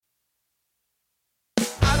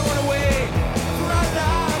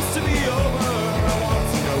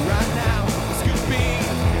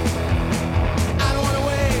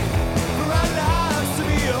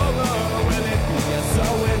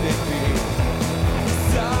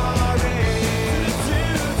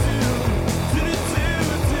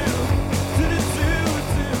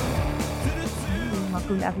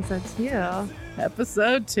episode 2.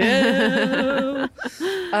 Episode 2.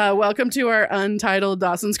 Welcome to our untitled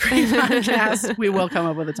Dawson's Creek podcast. We will come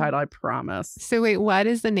up with a title, I promise. So wait, what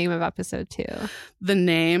is the name of episode 2? The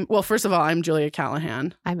name, well, first of all, I'm Julia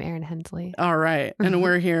Callahan. I'm Erin Hensley. All right. And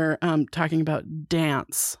we're here talking about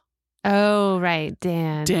dance. Oh, right.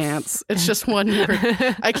 Dance. It's just one word.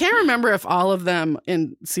 I can't remember if all of them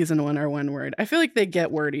in season 1 are one word. I feel like they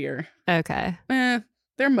get wordier. Okay.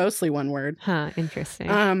 They're mostly one word. Huh.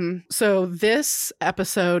 Interesting. So this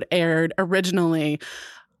episode aired originally,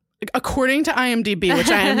 according to IMDb,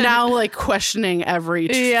 which I am now like questioning every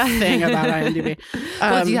thing about IMDb.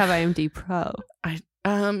 Well, do you have IMDb Pro? I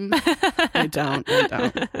don't.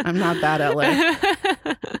 I'm not that LA.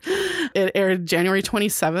 It aired January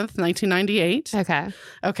 27th, 1998.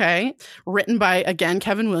 Okay. Written by, again,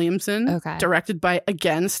 Kevin Williamson. Okay. Directed by,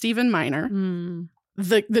 again, Stephen Miner. Mm.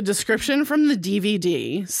 The description from the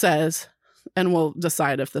DVD says, and we'll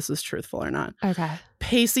decide if this is truthful or not. Okay.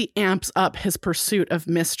 Pacey amps up his pursuit of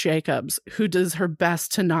Miss Jacobs, who does her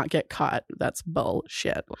best to not get caught. That's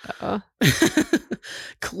bullshit.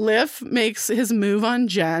 Cliff makes his move on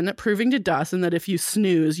Jen, proving to Dawson that if you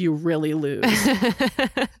snooze, you really lose.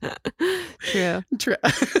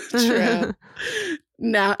 True.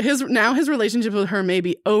 Now his relationship with her may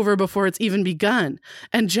be over before it's even begun.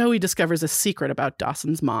 And Joey discovers a secret about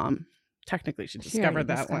Dawson's mom. Technically, she discovered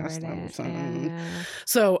that last time.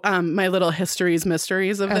 So my little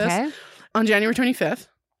mysteries of this. On January 25th,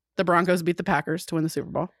 the Broncos beat the Packers to win the Super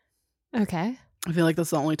Bowl. Okay. I feel like that's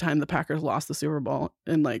the only time the Packers lost the Super Bowl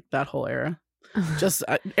in like that whole era. Just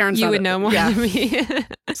Aaron's you would know more than me.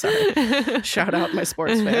 Sorry. Shout out my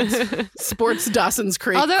sports fans. Sports Dawson's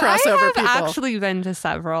Creek Although crossover I have people. actually been to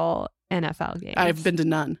several NFL games. I've been to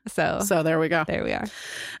none. So there we go. There we are.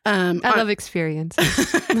 I love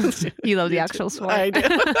experiences. You love the actual sport. I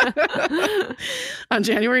do. On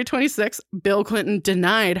January 26th, Bill Clinton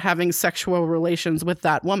denied having sexual relations with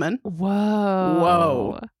that woman.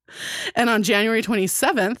 Whoa. And on January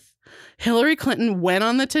 27th, Hillary Clinton went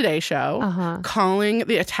on the Today Show, calling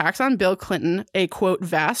the attacks on Bill Clinton a, quote,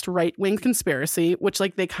 vast right-wing conspiracy, which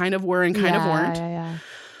like they kind of were and kind of weren't. Yeah.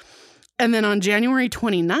 And then on January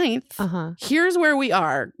 29th, here's where we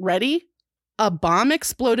are. Ready? A bomb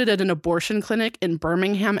exploded at an abortion clinic in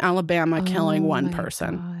Birmingham, Alabama, killing one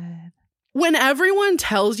person. God. When everyone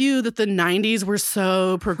tells you that the 90s were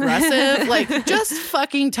so progressive, like just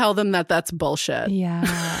fucking tell them that that's bullshit. Yeah.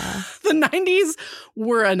 The 90s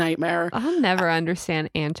were a nightmare. I'll never understand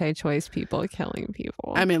anti-choice people killing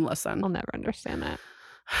people. I mean, listen. I'll never understand that.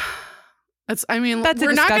 We're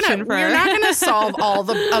not gonna solve all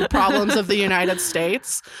the problems of the United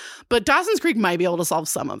States, but Dawson's Creek might be able to solve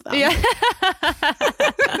some of them. Yeah.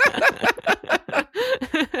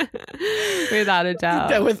 Without a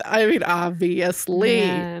doubt. Obviously.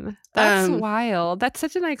 Man, that's wild. That's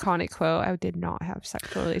such an iconic quote. I did not have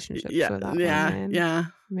sexual relationships with that woman. Yeah.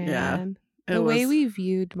 Man. The way we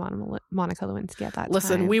viewed Monica Lewinsky at that time.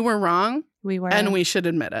 Listen, we were wrong. We were. And we should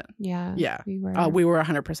admit it. Yeah. Yeah. We were. We were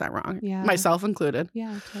 100% wrong. Yeah. Myself included.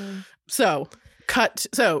 Yeah, totally. So,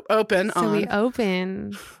 we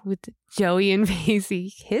open with Joey and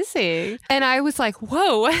Pacey kissing. And I was like,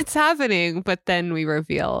 whoa, what's happening? But then we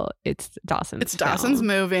reveal it's Dawson's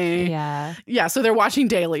movie. Yeah. Yeah, so they're watching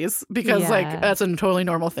dailies because like that's a totally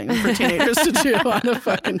normal thing for teenagers to do on a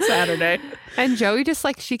fucking Saturday. And Joey just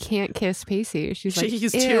like, she can't kiss Pacey.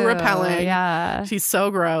 He's too repelling. Yeah. She's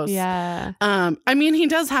so gross. Yeah. I mean, he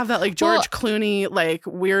does have that like George Clooney, like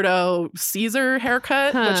weirdo Caesar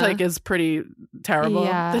haircut, which like is pretty terrible.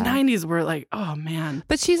 Yeah. The 90s were like, oh man.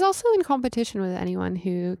 But she's also in competition with anyone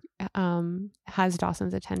who has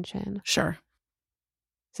Dawson's attention. Sure.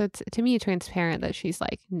 So it's to me transparent that she's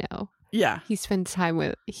like, no. Yeah. He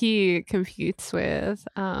competes with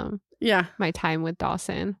my time with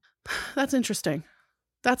Dawson. That's interesting.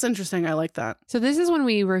 I like that. So this is when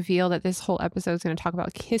we reveal that this whole episode is going to talk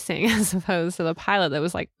about kissing as opposed to the pilot that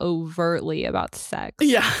was like overtly about sex.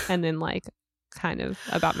 Yeah. And then like kind of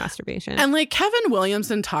about masturbation. And like Kevin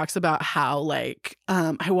Williamson talks about how like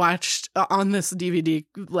I watched on this DVD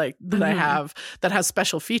like that I have that has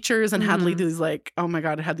special features and had these like, oh my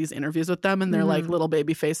God, it had these interviews with them and they're like little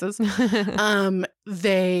baby faces.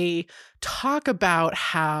 They talk about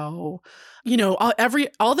how, you know,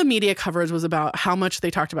 all the media coverage was about how much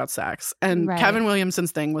they talked about sex. And Kevin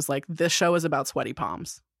Williamson's thing was like, this show is about sweaty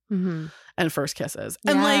palms. And first kisses.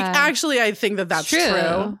 And like, actually, I think that that's true.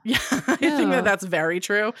 Yeah, I think that that's very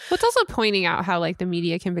true. Well, it's also pointing out how like the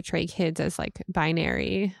media can portray kids as like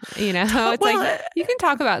binary, you know? It's like, you can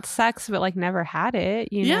talk about sex, but like never had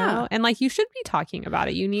it, you know? And like, you should be talking about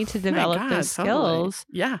it. You need to develop those skills.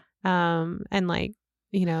 Yeah. And like,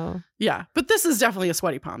 you know. Yeah. But this is definitely a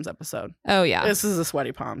sweaty palms episode. Oh, yeah. This is a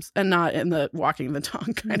sweaty palms and not in the walking the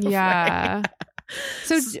tongue kind of way.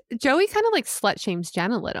 So Joey kind of like slut shames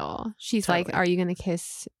Jen a little. She's Totally. like, are you going to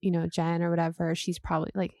kiss, you know, Jen or whatever? She's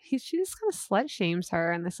probably like, she just kind of slut shames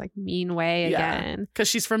her in this like mean way again. Because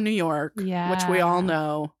she's from New York, Yeah. which we all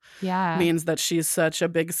know Yeah. means that she's such a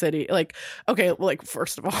big city. Like, okay, like,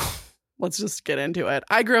 first of all, let's just get into it.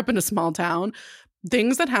 I grew up in a small town.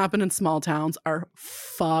 Things that happen in small towns are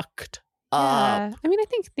fucked up. I mean, I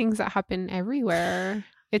think things that happen everywhere.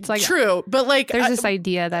 It's like true, but like there's this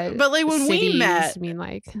idea that but like when we cities met, mean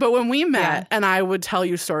like but when we met, Yeah. and I would tell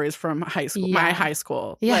you stories from high school, my Yeah. high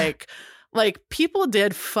school, Yeah. like people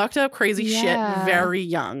did fucked up crazy shit Yeah. very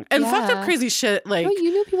young, and fucked up Yeah. crazy shit like oh, you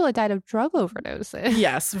knew people that died of drug overdoses.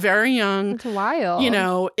 yes, very young. It's wild. You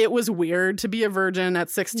know, it was weird to be a virgin at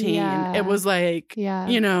 16. Yeah. It was like, Yeah.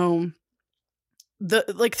 you know, the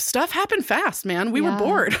like stuff happened fast, man. We were Yeah.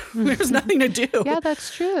 bored. There's nothing to do. Yeah,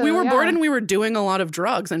 that's true. We were yeah. bored and we were doing a lot of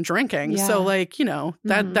drugs and drinking. Yeah. So like, you know,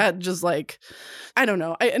 Mhm. that just like, I don't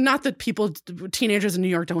know. Not that teenagers in New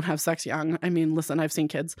York don't have sex young. I mean, listen, I've seen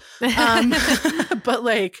kids. But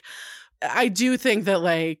like, I do think that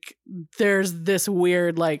like there's this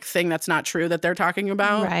weird like thing that's not true that they're talking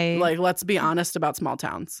about. Right. Like, let's be honest about small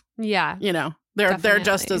towns. yeah. You know, they're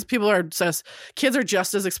just Definitely. as kids are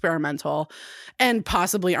just as experimental and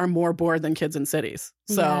possibly are more bored than kids in cities.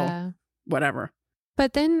 So Yeah. whatever.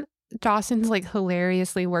 But then Dawson's like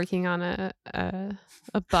hilariously working on a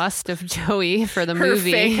bust of Joey for the Her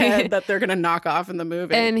movie. fake head that they're gonna knock off in the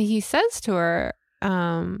movie. And he says to her,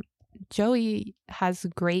 Joey has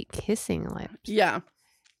great kissing lips. yeah,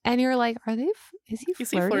 And you're like, is he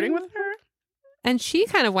flirting with her? And she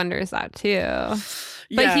kind of wonders that too.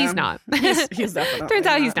 But Yeah. he's not. He's definitely Turns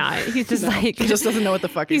out he's not. He's just No, like he just doesn't know what the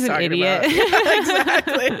fuck he's an talking idiot. about.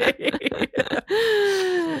 Exactly.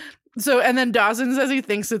 So, and then Dawson says he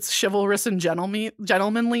thinks it's chivalrous and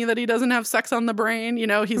gentlemanly that he doesn't have sex on the brain. You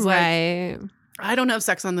know, he's like, right. I don't have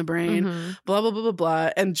sex on the brain, Mhm. blah, blah, blah, blah, blah.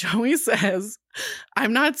 And Joey says,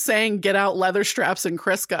 I'm not saying get out leather straps and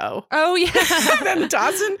Crisco. Oh yeah. And then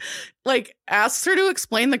Dawson like asks her to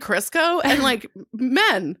explain the Crisco and like,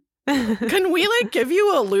 men, can we like give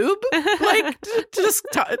you a lube? Like,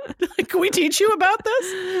 like, can we teach you about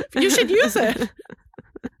this? You should use it.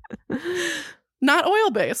 Not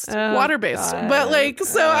oil-based, Oh, water-based. God. But like,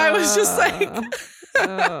 so I was just like,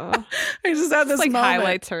 Oh. I just had this like moment.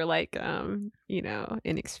 highlights her like you know,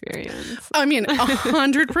 inexperience. I mean,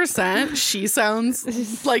 100%. She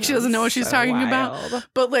sounds like she doesn't know what she's So talking wild. about.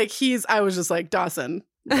 But like, I was just like, Dawson,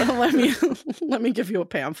 let me give you a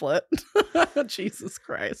pamphlet. Jesus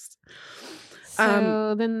Christ.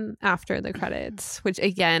 So then after the credits, which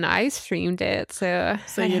again I streamed it, so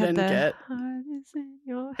So I you had didn't the get- heart is in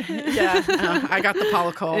your head. Yeah, I got the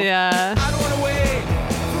Paula Cole. Yeah. I don't wanna wait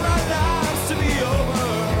for our lives to be over.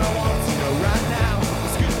 I want to know right now.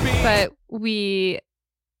 This could be. But we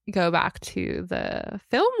go back to the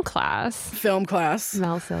film class. Film class.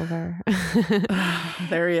 Mel Silver.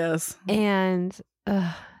 There he is. And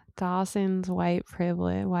Dawson's white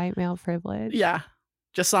male privilege. Yeah.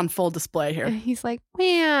 Just on full display here. And he's like,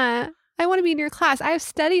 man, I want to be in your class. I have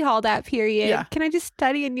study hall that period. Yeah. Can I just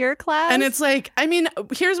study in your class? And it's like, I mean,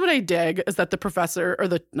 here's what I dig is that the professor, or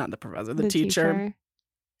not the professor, the teacher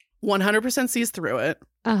 100% sees through it,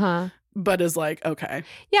 Uh-huh. but is like, okay.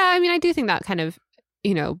 Yeah, I mean, I do think that kind of,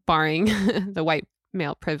 you know, barring the white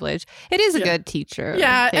male privilege, it is a Yeah. good teacher.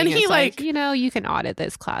 Yeah, thing. and he, It's like- you know, you can audit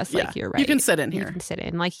this class. Like, Yeah, you're right. you can sit in You here. can sit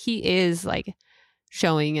in. Like, he is like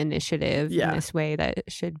showing initiative Yeah. in this way that it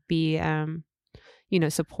should be, you know,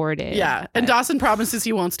 supported. Yeah. And But- Dawson promises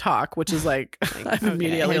he won't talk, which is like, I'm okay,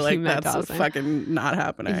 immediately you like, meant that's Dawson. fucking not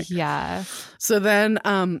happening. Yeah. So then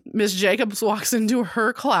Miss Jacobs walks into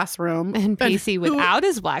her classroom. And Pacey who without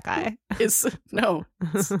his black eye. is, no,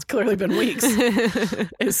 it's clearly been weeks,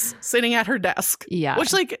 is sitting at her desk. Yeah.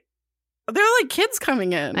 Which, like, there are like kids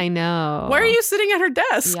coming in. I know. Why are you sitting at her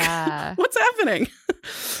desk? Yeah. What's happening?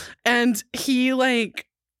 And he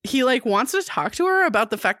wants to talk to her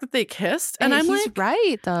about the fact that they kissed. And I'm he's like,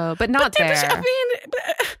 right though, but not there. I mean,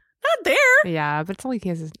 not there. Yeah, but it's not like he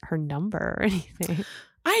has her number or anything.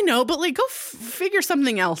 I know, but like, go figure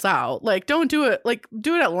something else out. Like, don't do it. Like,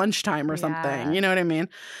 do it at lunchtime or something. Yeah. You know what I mean?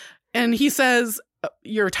 And he says,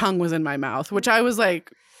 "Your tongue was in my mouth," which I was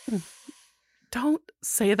like, don't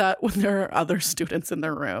say that when there are other students in the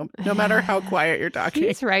room, no matter how quiet you're talking.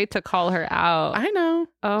 He's right to call her out. I know.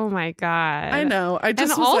 Oh my God. I know. I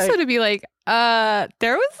just And was also like, to be like,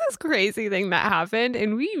 there was this crazy thing that happened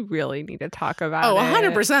and we really need to talk about oh,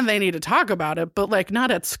 it. 100% they need to talk about it, but like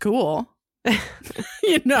not at school.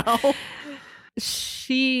 You know?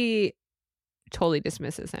 She totally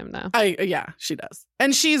dismisses him though. Yeah, she does.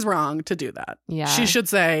 And she's wrong to do that. Yeah. She should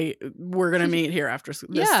say, we're going to meet here after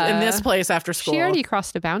school. In this place after school. She already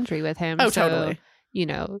crossed a boundary with him. Oh, so, totally. You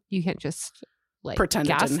know, you can't just like pretend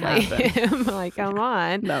it didn't gaslight happen. him. Like, come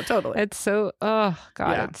on. No, totally. It's so, oh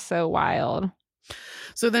God, Yeah. it's so wild.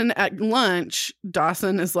 So then at lunch,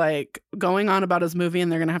 Dawson is like going on about his movie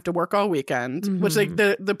and they're going to have to work all weekend, which like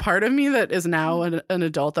the part of me that is now an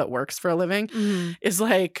adult that works for a living is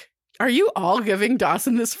like, are you all giving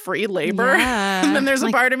Dawson this free labor? Yeah. And then there's a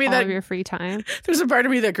part of me all that of your free time. there's a part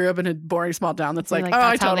of me that grew up in a boring small town that's like, oh, I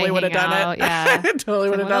that's how totally they would have hang done out. it. Yeah. I totally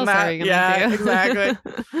would have What done else are that. we gonna Yeah, do?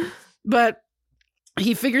 exactly. But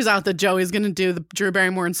he figures out that Joey's going to do the Drew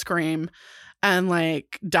Barrymore and Scream and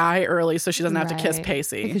like die early so she doesn't have to kiss Right.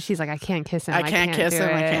 Pacey. Because she's like, I can't kiss him. I can't kiss do him.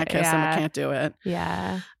 I it." can't kiss him. I Yeah. can't do it.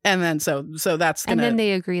 Yeah. And then so that's And gonna then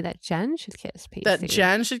they agree that Jen should kiss Pacey. that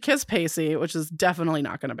Jen should kiss Pacey, which is definitely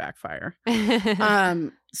not gonna backfire.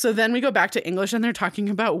 So then we go back to English and they're talking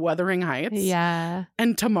about Wuthering Heights. yeah.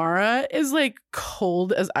 And Tamara is like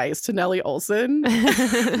cold as ice to Nellie Olson,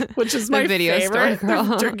 which is The my video favorite. store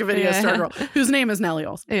girl. The video Yeah. store girl, whose name is Nellie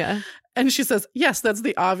Olson. Yeah. And she says, yes, that's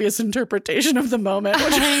the obvious interpretation of the moment.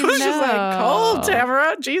 Which I was just like, cold, know.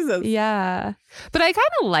 Tamara. Jesus. Yeah. But I kind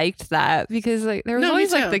of liked that because like there was No, me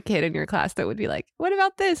always like too. the kid in your class that would be like, what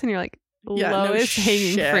about this? And you're like, Yeah, no lowest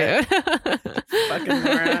hanging shit. fruit. Fucking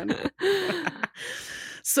moron.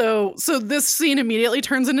 So this scene immediately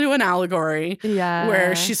turns into an allegory Yeah.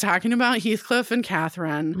 where she's talking about Heathcliff and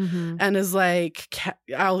Catherine Mhm. and is like,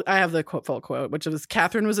 I have the full quote, which is,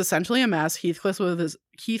 Catherine was essentially a mess. Heathcliff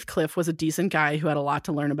was a decent guy who had a lot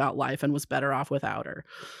to learn about life and was better off without her.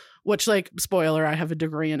 Which, like, spoiler, I have a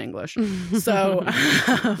degree in English. So,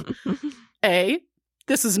 A,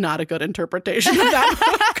 this is not a good interpretation of that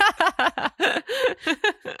book.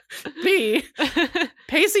 B,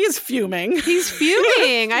 Pacey is fuming. He's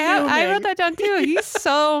fuming. I Fuming. wrote that down too. He's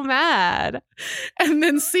so mad. And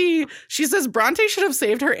then C, she says Bronte should have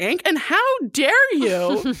saved her ink. And how dare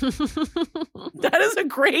you? That is a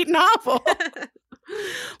great novel.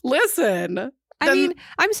 Listen. I mean,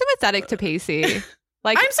 I'm sympathetic to Pacey.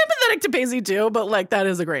 Like, I'm sympathetic to Pacey too, but like that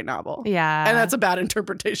is a great novel. yeah. And that's a bad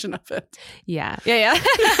interpretation of it. Yeah.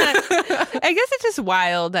 I guess it's just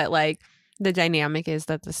wild that like the dynamic is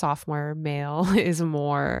that the sophomore male is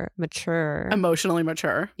more mature. Emotionally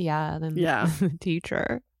mature. Than Yeah. the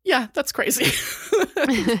teacher. Yeah, that's crazy.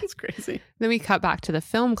 That's crazy. Then we cut back to the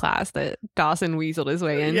film class that Dawson weaseled his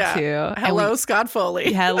way into. Yeah. And Hello, Scott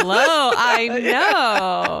Foley. Hello. I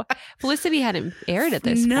know. Felicity hadn't aired at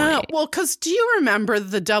this point. Well, because do you remember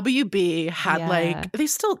the WB had Yeah. like, the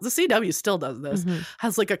CW still does this, Mhm.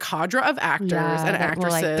 has like a cadre of actors Yeah, and that will,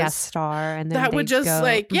 actresses. like guest star and then that would they'd just go.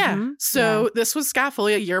 like, yeah. Mhm. So this was Scott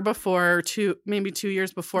Foley a year before, maybe 2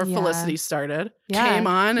 years before Yeah. Felicity started. Yeah. Came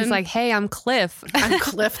on He's and like, hey, I'm Cliff. I'm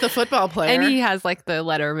Cliff, the football player. And he has like the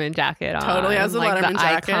Letterman jacket on. Totally has the like, Letterman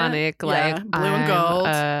jacket. iconic, Yeah, like blue and gold.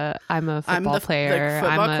 I'm a I'm football the, player. like,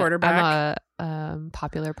 football I'm quarterback. I'm a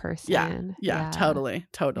popular person. Yeah, totally.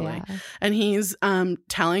 Yeah. And he's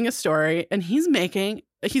telling a story, and he's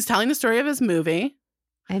telling the story of his movie.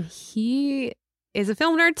 And he is a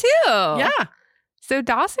film nerd too. Yeah, So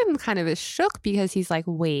Dawson kind of is shook because he's like,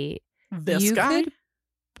 wait, this you guy. could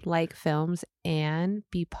like films and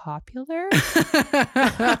be popular?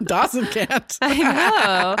 Dawson can't. I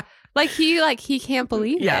know. Like he can't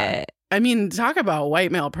believe Yeah. it. I mean, talk about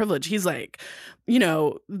white male privilege. He's like,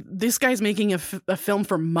 this guy's making a film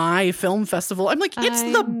for my film festival. I'm like, it's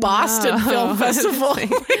I the Boston know. Film Festival,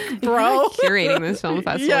 It's like, You're bro. not curating this film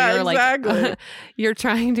festival. Yeah, You're exactly. like, you're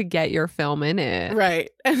trying to get your film in it. Right.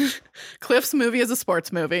 And Cliff's movie is a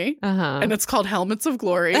sports movie, Uh-huh. and it's called Helmets of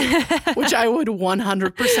Glory, which I would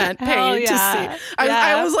 100% Hell pay to yeah. see. I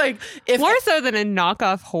Yeah. was like, if more so than a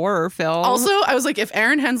knockoff horror film. also, I was like, if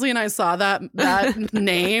Aaron Hensley and I saw that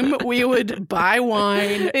name, we would buy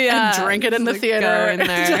wine Yeah, and drink it in the just, like, theater go in and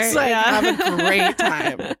there. just like Yeah. have a great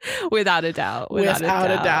time. Without a doubt. Without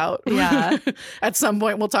a doubt. Yeah. At some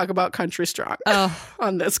point, we'll talk about Country Strong Oh,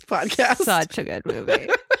 on this podcast. such a good movie.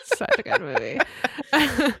 Such a good movie.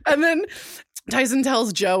 And then Tyson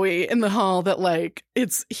tells Joey in the hall that like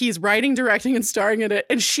he's writing, directing, and starring in it,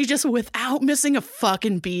 and she just, without missing a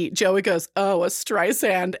fucking beat, Joey goes, "Oh, a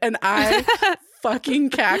Streisand," and I fucking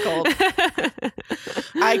cackled.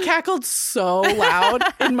 I cackled so loud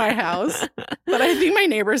in my house, but I think my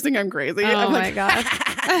neighbors think I'm crazy. Oh I'm my like,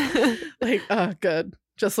 God. like, oh, good.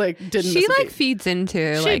 Just like didn't. She miss a like beat. feeds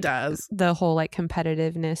into She like does. the whole like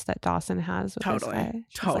competitiveness that Dawson has with Totally. this guy.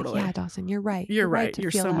 She's Totally. like, yeah, Dawson, you're right. You're right. to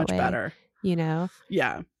You're feel so that much way," better. You know?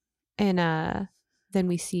 Yeah. And then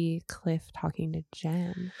we see Cliff talking to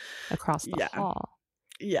Jen across the hall.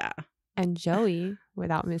 Yeah. And Joey,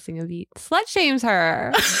 without missing a beat, slut shames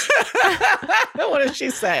her. What did she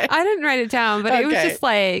say? I didn't write it down, but it was just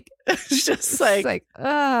like, it's just like,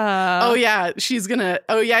 oh yeah, she's gonna,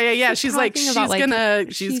 she's like,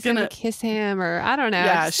 she's gonna kiss him, or I don't know.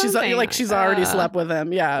 Yeah, she's like, she's already slept with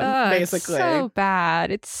him. Yeah, basically. It's so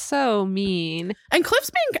bad. It's so mean. And Cliff's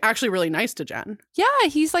being actually really nice to Jen. Yeah,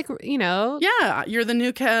 he's like, yeah, you're the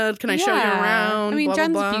new kid. Can I show you around? I mean, blah,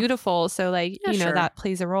 Jen's blah, blah. beautiful, so like, sure. that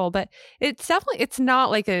plays a role, but it's definitely, it's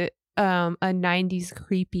not like a 90s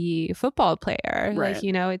creepy football player. Right.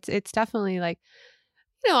 Like, it's definitely like,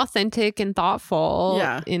 authentic and thoughtful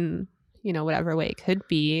in, whatever way it could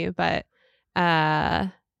be. But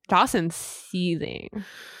Dawson's seething.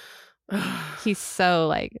 He's so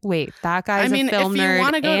like, wait, that guy's a film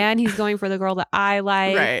nerd and he's going for the girl that I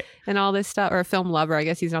like, right, and all this stuff, or a film lover. I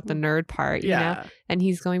guess he's not the nerd part, you know? And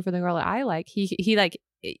he's going for the girl that I like. He like,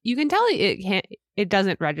 you can tell it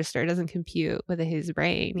doesn't register, it doesn't compute with his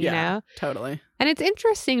brain, you know? Totally. And it's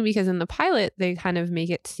interesting because in the pilot, they kind of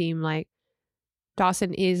make it seem like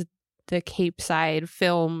Dawson is the Cape Side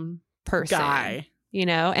film person. Guy.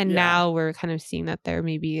 And now we're kind of seeing that there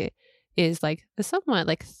maybe is like a somewhat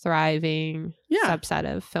like thriving subset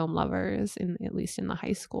of film lovers, at least in the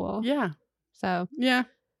high school. Yeah. So. Yeah.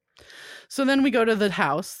 So then we go to the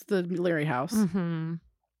house, the Leary house. Mm-hmm.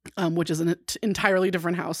 Which is an entirely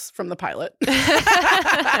different house from the pilot.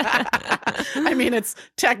 I mean, it's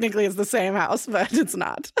the same house, but it's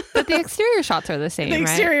not. But the exterior shots are the same, The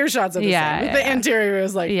exterior shots are the same. The interior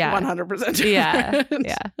is like 100% different.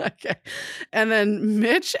 Yeah. Okay. And then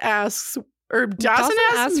Mitch asks, or Dawson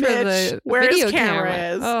asks Mitch where his camera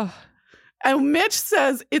is. Oh. And Mitch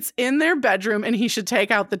says it's in their bedroom and he should take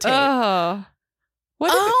out the tape. Oh.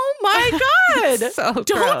 Oh my God. So Don't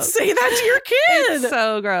gross. say that to your kid. It's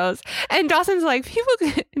so gross. And Dawson's like, people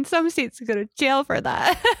in some states go to jail for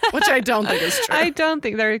that. Which I don't think is true. I don't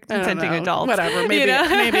think they're consenting adults. Whatever. Maybe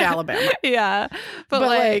Alabama. Yeah. But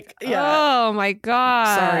like, oh my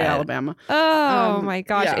God. Sorry, Alabama. Oh my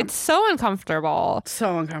gosh. Yeah. It's so uncomfortable.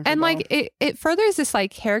 So uncomfortable. And like it furthers this like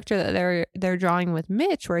character that they're drawing with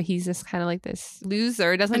Mitch, where he's just kind of like this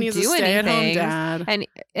loser, doesn't and he's do a stay-at-home anything. dad.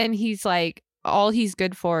 And he's like, all he's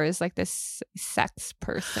good for is like this sex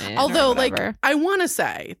person. Although like I want to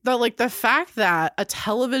say that like the fact that a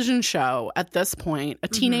television show at this point, a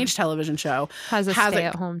teenage television show has a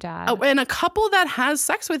stay-at-home dad and a couple that has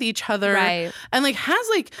sex with each other, right, and like has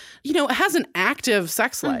like has an active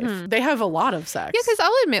sex life. They have a lot of sex. Yeah, because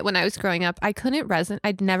I'll admit when I was growing up, I'd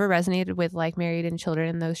never resonated with like Married and Children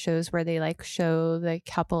and those shows where they like show the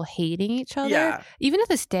couple hating each other. Yeah. Even to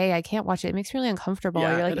this day, I can't watch it. It makes me really uncomfortable.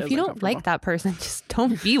 Yeah, you're like, if you don't like that person, just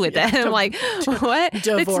don't be with them. Like, what?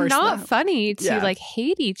 It's not them. funny to like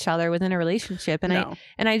hate each other within a relationship. And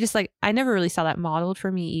I just like, I never really saw that modeled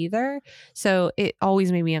for me either. So it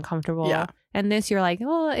always made me uncomfortable. Yeah. And this, you're like,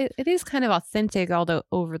 well, it is kind of authentic, although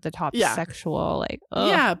over the top sexual. Like, ugh.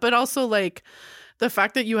 Yeah, but also like the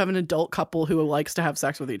fact that you have an adult couple who likes to have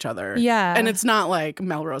sex with each other. Yeah. And it's not like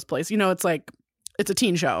Melrose Place. It's like, it's a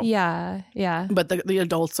teen show. Yeah. Yeah. But the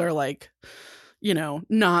adults are like,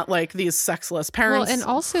 not like these sexless parents. Well, and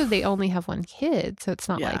also they only have one kid. So it's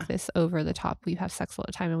not like this over the top. We have sex all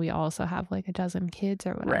the time and we also have like a dozen kids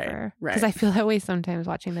or whatever. Right. Because I feel that way sometimes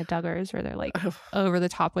watching the Duggars where they're like over the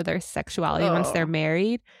top with their sexuality once they're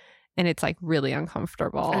married. And it's like really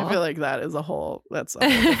uncomfortable. I feel like that's a whole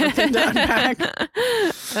different thing to unpack.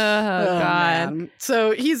 Oh God. Man.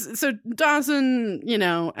 So Dawson,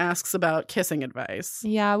 asks about kissing advice.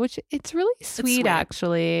 Yeah, which it's really sweet,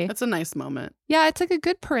 actually. That's a nice moment. Yeah, it's like a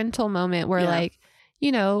good parental moment where like,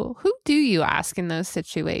 who do you ask in those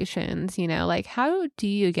situations? Like how do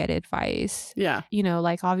you get advice? Yeah.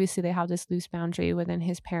 Like obviously they have this loose boundary within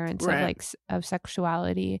his parents of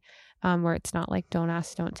sexuality. Where it's not like don't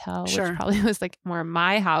ask, don't tell, which probably was like more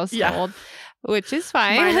my household, which is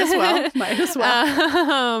fine. Might as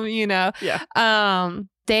well.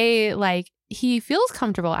 They like, he feels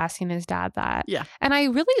comfortable asking his dad that. Yeah. And I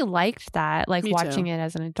really liked that, like Me watching too. it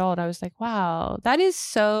as an adult. I was like, wow, that is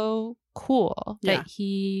so cool that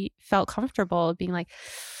he felt comfortable being like,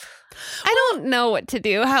 I don't know what to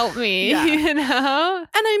do. Help me, And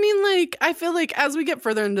I mean, like, I feel like as we get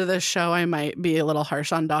further into this show, I might be a little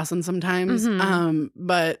harsh on Dawson sometimes.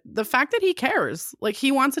 But the fact that he cares, like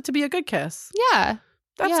he wants it to be a good kiss. Yeah.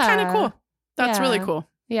 That's kind of cool. That's really cool.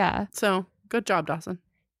 Yeah. So good job, Dawson.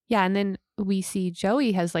 Yeah. And then we see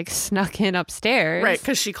Joey has like snuck in upstairs. Right,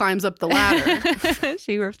 because she climbs up the ladder.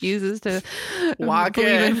 She refuses to walk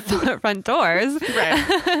in front doors.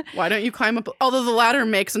 Right. Why don't you climb up? Although the ladder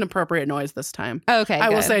makes an appropriate noise this time. Okay, I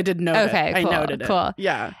will say I did note it. Okay, cool, I noted it. Cool.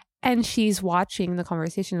 Yeah. And she's watching the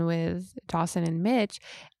conversation with Dawson and Mitch.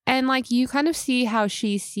 And like you kind of see how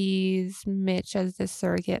she sees Mitch as the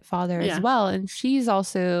surrogate father as well. And she's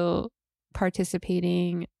also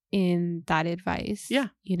participating in that advice. Yeah.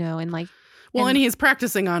 You know, and like. Well, and he's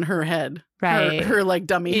practicing on her head. Right. Her like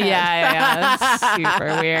dummy head. Yeah. That's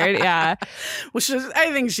super weird. Yeah. Which is,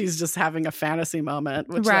 I think she's just having a fantasy moment,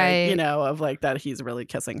 which like, you know, of like that he's really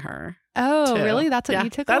kissing her. Oh, too. Really? That's what you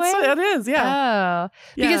took away? That's what it is, yeah. Oh.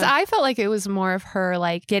 Because I felt like it was more of her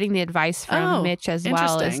like getting the advice from Mitch as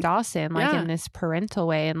well as Dawson, like in this parental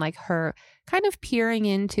way, and like her kind of peering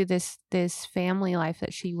into this family life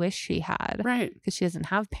that she wished she had. Right. Because she doesn't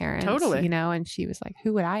have parents. Totally. You know, and she was like,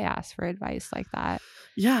 who would I ask for advice like that?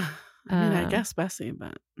 Yeah. I mean, I guess Bessie,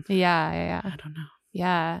 but yeah. I don't know.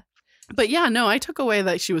 Yeah. But yeah, no, I took away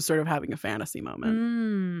that she was sort of having a fantasy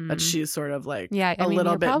moment. That she's sort of like a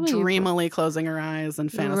little bit dreamily closing her eyes and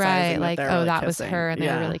fantasizing. Right, like, that that kissing. Was her and they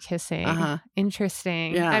were really kissing.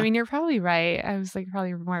 Interesting. Yeah. I mean, you're probably right. I was like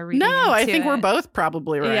probably more reading No, into I think it. we're both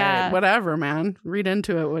probably right. Yeah. Whatever, man. Read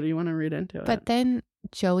into it. What do you want to read into it? But then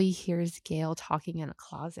Joey hears Gail talking in a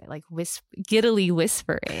closet, like giddily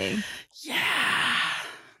whispering. Yeah.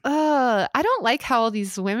 I don't like how all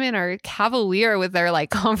these women are cavalier with their like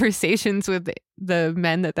conversations with the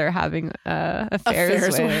men that they're having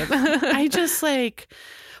affairs with. I just like,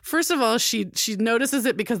 first of all, she notices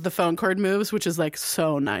it because the phone cord moves, which is like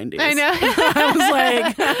so 90s. I know. I was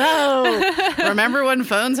like, oh, remember when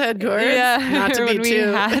phones had cords? Yeah. Not to be when too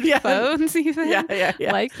we had phones even.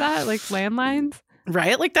 Yeah. Like that, like landlines.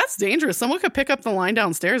 Right? Like, that's dangerous. Someone could pick up the line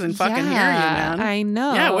downstairs and fucking hear you, man. I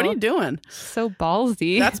know. Yeah, what are you doing? So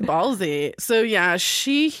ballsy. That's ballsy. So, yeah,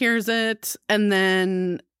 she hears it, and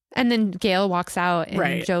then Gail walks out,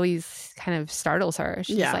 and Joey's kind of startles her.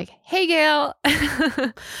 She's like, hey, Gail.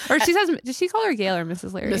 Or she says, did she call her Gail or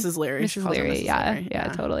Mrs. Leary? Mrs. Leary. Mrs. Leary,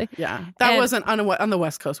 yeah, totally. Yeah. That wasn't on the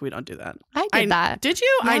West Coast. We don't do that. I did that. Did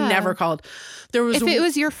you? Yeah. I never called. If it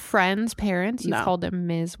was your friend's parents, you called them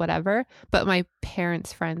Ms. whatever. But my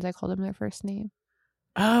parents' friends, I called them their first name.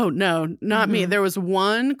 Oh, no, not me. There was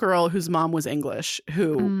one girl whose mom was English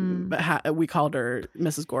who we called her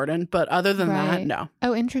Mrs. Gordon. But other than that, no.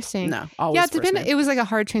 Oh, interesting. No, always it was like a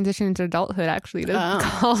hard transition into adulthood, actually, to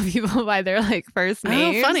call people by their like first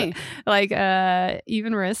names. Oh, funny. Like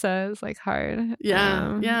even Marissa is like hard.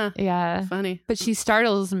 Yeah. Funny. But she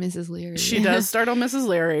startles Mrs. Leary. She does startle Mrs.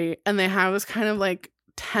 Leary. And they have this kind of like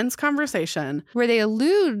tense conversation. Where they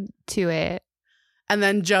allude to it. And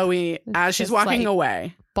then Joey, as she's walking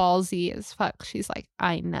away, ballsy as fuck, she's like,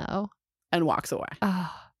 I know. And walks away. Oh,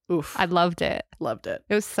 oof. I loved it. Loved it.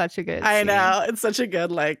 It was such a good I scene. know. It's such a good,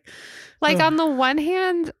 like on the one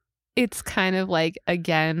hand, it's kind of like,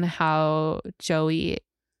 again, how Joey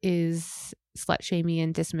is slut-shamey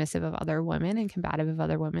and dismissive of other women and combative of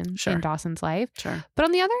other women in Dawson's life. Sure. But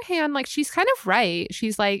on the other hand, like, she's kind of right.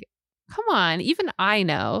 She's like, come on, even I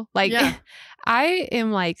know. Like, I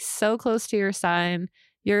am like so close to your son.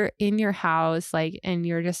 You're in your house, like, and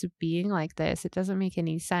you're just being like this. It doesn't make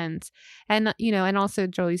any sense. And, you know, and also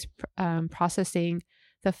Joey's processing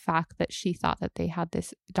the fact that she thought that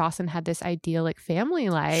Dawson had this idyllic family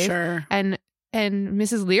life. Sure. And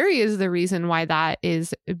Mrs. Leary is the reason why that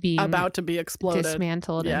is being about to be exploded,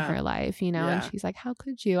 dismantled in her life, you know? And she's like, how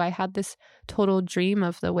could you? I had this total dream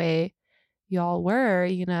of the way y'all were,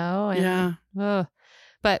 you know? And,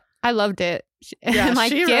 but I loved it. And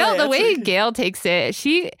like Gail, really, the way Gail takes it,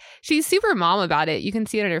 she's super mom about it. You can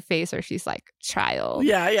see it in her face where she's like, child.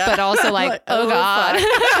 Yeah. But also like, oh God.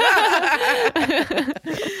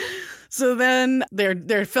 So then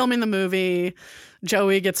they're filming the movie.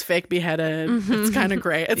 Joey gets fake beheaded. It's kind of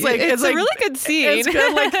great. It's a really good scene. It's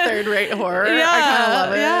good, like third-rate horror. I kind of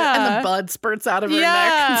love it. Yeah. And the blood spurts out of her neck.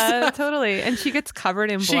 Yeah, totally. And she gets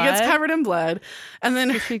covered in blood. And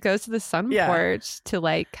then she goes to the sun porch to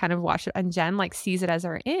like kind of wash it. And Jen like sees it as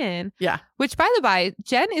her in. Yeah. Which, by the by,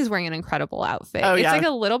 Jen is wearing an incredible outfit. Oh, it's like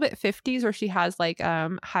a little bit 50s where she has like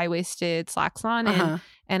high-waisted slacks on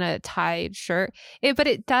and a tied shirt. But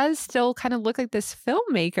it does still kind of look like this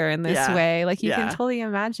filmmaker in this way. Like you can totally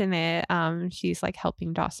imagine it. She's like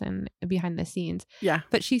helping Dawson behind the scenes. Yeah.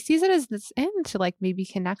 But she sees it as this end to like maybe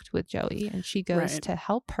connect with Joey, and she goes to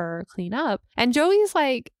help her clean up. And Joey's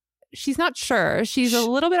like, she's not sure. She's a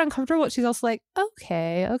little bit uncomfortable. She's also like,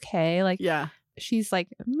 okay. Like, she's like,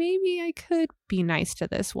 maybe I could be nice to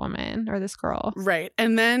this woman or this girl. Right.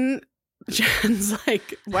 And then Jen's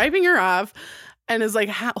like wiping her off and is like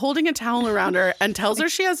holding a towel around her and tells her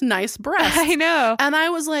she has nice breasts. I know. And I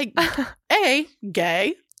was like, A,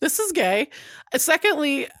 gay. This is gay.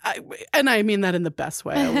 Secondly, and I mean that in the best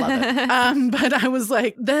way. I love it. But I was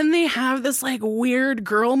like, then they have this like weird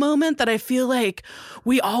girl moment that I feel like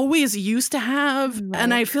we always used to have. Right.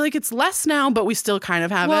 And I feel like it's less now, but we still kind of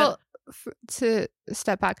have it. To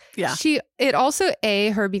step back, yeah. It also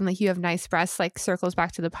her being like, you have nice breasts, like circles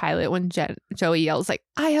back to the pilot when Joey yells like,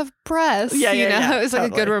 I have breasts. Yeah, you know, yeah, it was like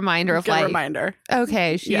totally. A good reminder of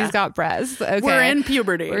okay, she's got breasts. Okay, we're in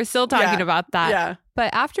puberty. We're still talking about that. Yeah.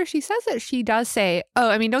 But after she says it, she does say, oh,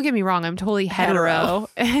 I mean, don't get me wrong, I'm totally hetero.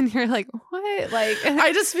 And you're like, what? Like,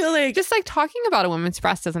 I just feel like just like talking about a woman's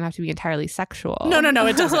breast doesn't have to be entirely sexual. No,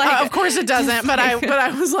 it doesn't. Like, of course it doesn't. But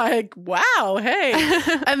I was like, wow, hey.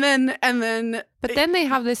 And then but then they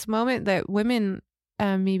have this moment that women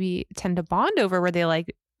maybe tend to bond over where they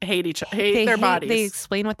like hate their bodies. They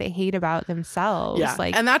explain what they hate about themselves. Yeah.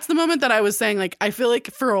 Like, and that's the moment that I was saying, like, I feel like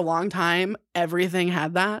for a long time, everything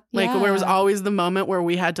had that. Like, there was always the moment where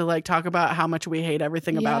we had to like talk about how much we hate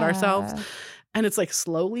everything about ourselves. And it's like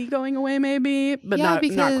slowly going away maybe, but not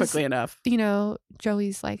quickly enough. You know,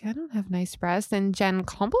 Joey's like, I don't have nice breasts. And Jen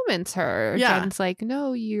compliments her. Yeah. Jen's like,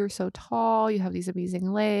 no, you're so tall. You have these amazing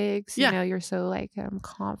legs. Yeah. You know, you're so like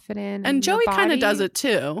confident. And Joey kind of does it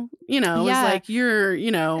too. You know, it's like you're,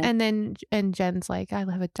 you know. And Jen's like, I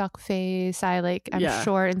have a duck face. I'm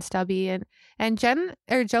short and stubby. And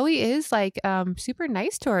Joey is like super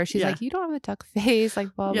nice to her. She's like, you don't have a duck face.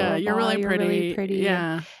 Like, blah, blah, blah. You're really pretty.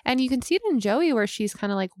 Yeah. And you can see it in Joey where she's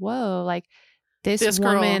kind of like, whoa, like this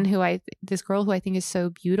girl who I think is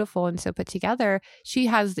so beautiful and so put together, she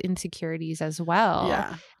has insecurities as well.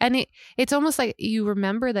 Yeah. And it's almost like you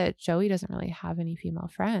remember that Joey doesn't really have any female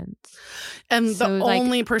friends. And so, the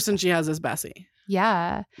only person she has is Bessie.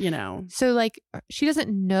 Yeah. You know. So like she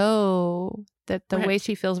doesn't know that the way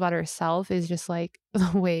she feels about herself is just like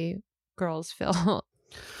the way girls feel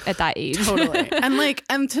at that age. Totally.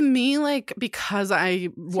 And to me, like, because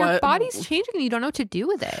your body's changing and you don't know what to do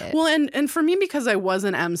with it. Well, and for me, because I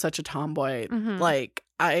am such a tomboy, like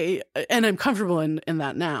and I'm comfortable in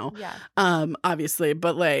that now. Yeah. Obviously,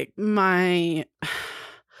 but like I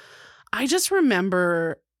just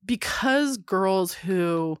remember, because girls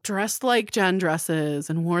who dressed like Jen dresses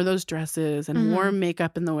and wore those dresses and wore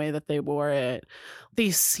makeup in the way that they wore it, they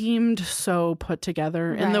seemed so put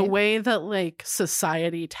together in the way that like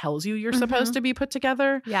society tells you you're supposed to be put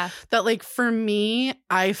together. Yeah. That like for me,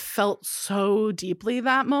 I felt so deeply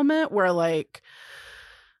that moment where like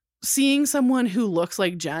seeing someone who looks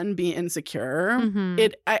like Jen be insecure,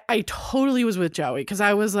 I totally was with Joey, because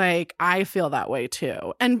I was like, I feel that way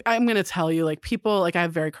too. And I'm going to tell you, like, people, like, I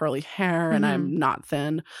have very curly hair and I'm not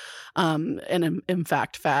thin, and I'm in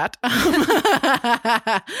fact fat.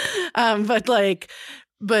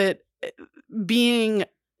 But being,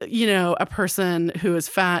 you know, a person who is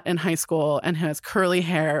fat in high school and has curly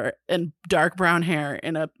hair and dark brown hair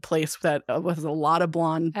in a place that was a lot of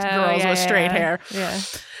blonde girls with straight hair. Yeah.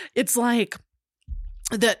 It's like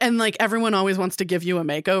that. And like everyone always wants to give you a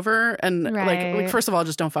makeover. And like, first of all,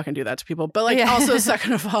 just don't fucking do that to people. But like also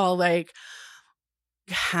second of all, like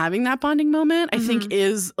having that bonding moment, I think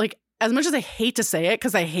is like, as much as I hate to say it,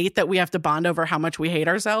 because I hate that we have to bond over how much we hate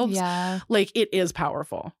ourselves. Yeah. Like it is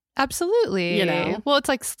powerful. Absolutely. You know? Well, it's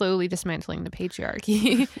like slowly dismantling the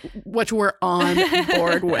patriarchy. Which we're on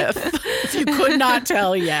board with. If you could not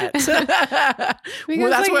tell yet. Well, that's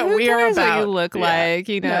like, what we are about. What you look like,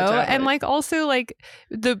 you know? No, totally. And like also like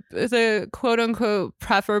the quote unquote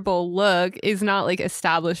preferable look is not like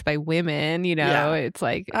established by women, you know? Yeah. It's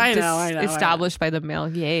like established by the male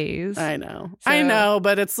gaze. I know,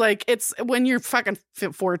 but it's like, it's when you're fucking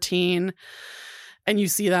 14 and you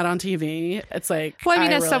see that on TV, it's like, well, I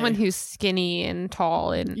mean, as someone who's skinny and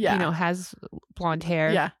tall and, you know, has blonde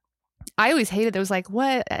hair. Yeah. I always hated it. It was like,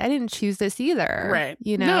 what? I didn't choose this either. Right.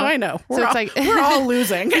 You know? No, I know. It's like we're all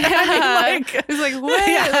losing. Yeah. I mean, it's like, what?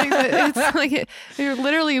 Yeah. It's like you're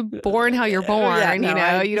literally born how you're born. Yeah, you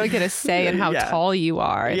know, you don't get a say in how tall you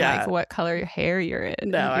are and like what color hair you're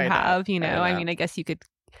in. I mean, I guess you could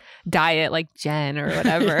dye it like Jen or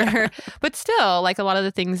whatever. But still, like a lot of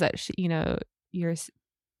the things that,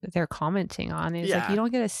 they're commenting on is like, you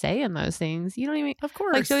don't get a say in those things. You don't even, of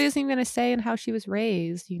course, like Joey doesn't even get a say in how she was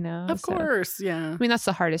raised, you know? Of course. Yeah. I mean, that's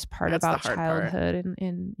the hardest part about childhood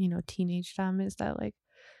and, you know, teenagedom is that like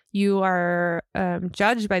you are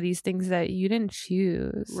judged by these things that you didn't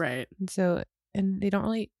choose. Right. And so, and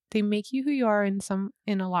they make you who you are in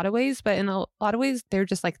a lot of ways, but in a lot of ways they're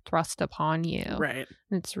just like thrust upon you. Right.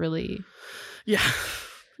 And it's really. Yeah.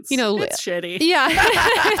 it's shitty. Yeah.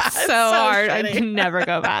 It's so hard. shitty. I'd never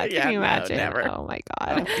go back. Yeah, Can you no, imagine? never. Oh my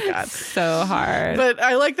God. Oh my God. So hard. But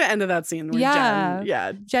I like the end of that scene where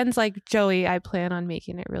Jen's like, Joey, I plan on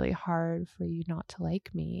making it really hard for you not to like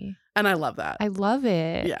me. and I love that. I love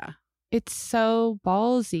it. Yeah. It's so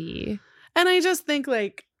ballsy. And I just think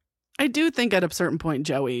I do think at a certain point,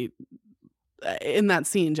 Joey, in that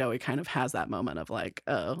scene, Joey kind of has that moment of like,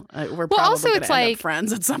 oh, we're probably also gonna it's end like- up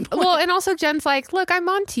friends at some point. Well, and also Jen's like, look, I'm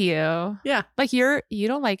on to you. Yeah. Like you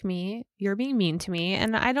don't like me. You're being mean to me.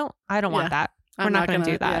 And I don't want that. We're not going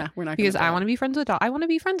to do that. Yeah, we're not Because gonna do I want to be friends with I want to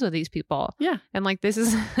be friends with these people. Yeah. And like this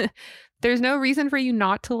is there's no reason for you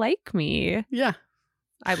not to like me. Yeah.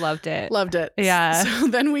 I loved it. Loved it. Yeah. So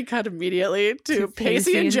then we cut immediately to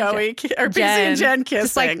Pacey and Jen- Joey, or Pacey and Jen kissing.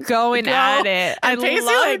 Just like going at it. I And Pacey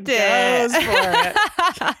loved goes it.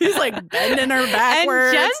 for it. He's like bending her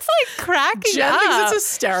backwards. And Jen's like cracking Jen up. thinks it's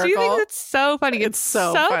hysterical. She thinks it's so funny. It's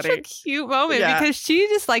so such funny. a cute moment Yeah. because she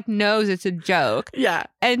just like knows it's a joke. Yeah.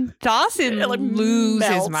 And Dawson It, like, loses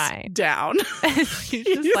his melts mind. down. She's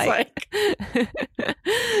He's just like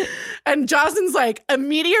and Dawson's like,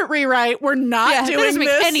 immediate rewrite. We're not it doing doesn't make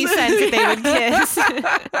this. any sense that they would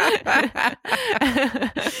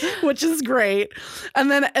kiss. Which is great. And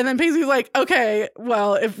then Pacey's like, okay,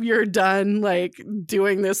 well, if you're done like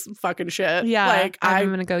doing this fucking shit, Yeah, like I'm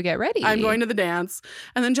gonna go get ready. I'm going to the dance.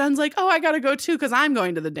 And then Jen's like, oh, I gotta go too because I'm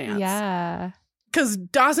going to the dance. Yeah, Because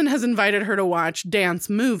Dawson has invited her to watch dance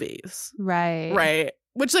movies. right. Right.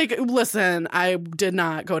 Which, like, listen, I did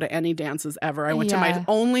not go to any dances ever. I went to Yeah.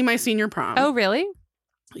 my senior prom. Oh, really?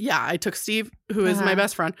 Yeah, I took Steve, who is my Uh-huh.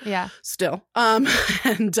 best friend, Yeah. still. And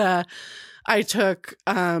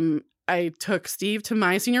I took Steve to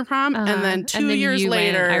my senior prom, Uh-huh. and then 2 years you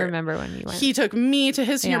went. later, I remember when you went. he took me to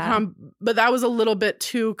his senior Yeah. prom. But that was a little bit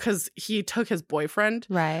too because he took his boyfriend,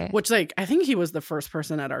 right. which, like, I think he was the first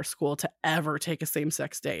person at our school to ever take a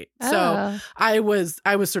same-sex date. So Oh. I was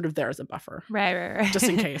sort of there as a buffer. Right. Just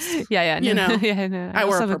in case. yeah. You know, yeah. No. I I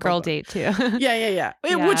wore also a have a purple girl bow. date too. Yeah.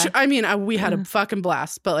 Yeah. Which, I mean, we had a fucking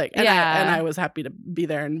blast, but like, and Yeah. I was happy to be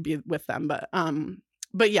there and be with them.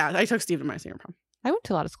 But yeah, I took Steve to my senior prom. I went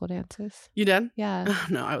to a lot of school dances. You did? Yeah,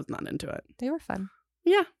 No, I was not into it. they were fun.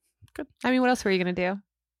 Yeah, good. I mean, what else were you gonna do?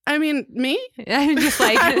 I mean, me? just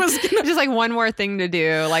like I was gonna- just like one more thing to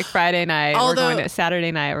do. Like Friday night, Although- we're going to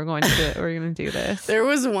Saturday night. We're gonna do this. There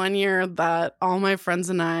was one year that all my friends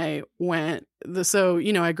and I went. So,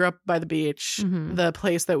 you know, I grew up by the beach. Mhm. The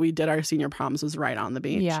place that we did our senior proms was right on the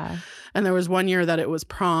beach. Yeah. And there was one year that it was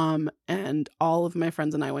prom, and all of my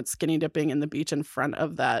friends and I went skinny dipping in the beach in front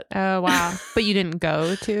of that. Oh wow! But you didn't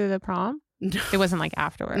go to the prom. No. It wasn't like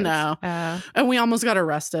afterwards. No. And we almost got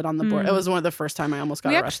arrested on the board. Mm. It was one of the first time I almost got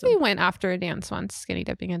We arrested. actually went after a dance once, skinny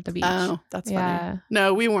dipping at the beach. Oh, that's Yeah. funny.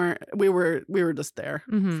 No, we weren't. We were just there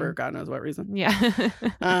Mhm. for God knows what reason. Yeah.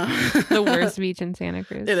 The worst beach in Santa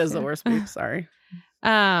Cruz. It is the too. worst beach. Sorry.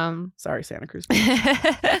 Sorry, Santa Cruz.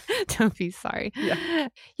 Don't be sorry.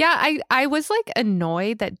 Yeah. I was like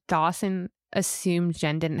annoyed that Dawson assumed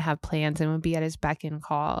Jen didn't have plans and would be at his beck and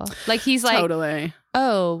call. Like he's like, Totally.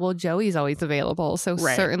 oh, well, Joey's always available, so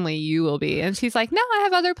Right. certainly you will be. And she's like, no, I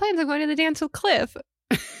have other plans. I'm going to the dance with Cliff.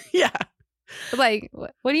 Yeah. Like,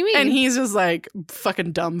 what do you mean? And he's just like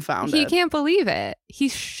fucking dumbfounded. he can't believe it.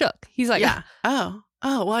 He's shook. He's like, Yeah. Oh,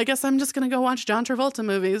 well, I guess I'm just going to go watch John Travolta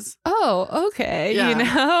movies. oh, okay, Yeah. you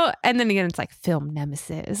know? And then again, it's like film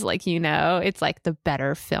nemesis, like, you know, it's like the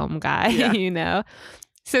better film guy, Yeah. you know?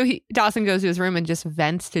 So Dawson goes to his room and just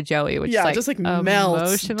vents to Joey, which Yeah, is like, just like melts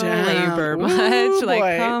emotional down. labor Ooh, much. Like,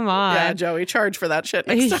 boy. come on. Yeah, Joey, charge for that shit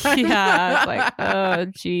next time. Yeah, it's like, oh,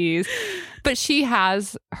 geez. But she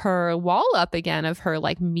has her wall up again of her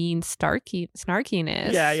like mean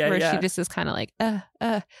snarkiness. Yeah, where yeah. she just is kind of like,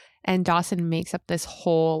 And Dawson makes up this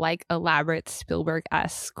whole like elaborate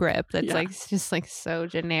Spielberg-esque script that's Yeah. like just like so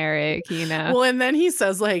generic, you know? Well, and then he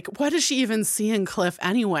says, like, what does she even see in Cliff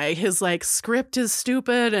anyway? His, like, script is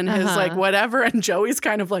stupid and his, Uh-huh. like, whatever. And Joey's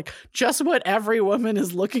kind of like, just what every woman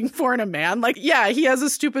is looking for in a man. Like, yeah, he has a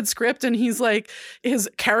stupid script and he's like, his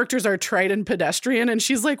characters are trite and pedestrian. And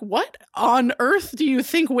she's like, what on earth do you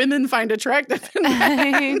think women find attractive in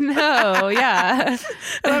men? I know, yeah.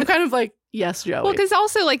 And I'm kind of like, yes, Joey. Well, because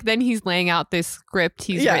also like then he's laying out this script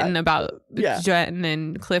he's Yeah. written about Yeah. Jen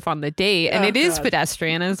and Cliff on the date, and Oh, it is God.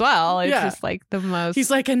 pedestrian as well. It's Yeah. just like the most. He's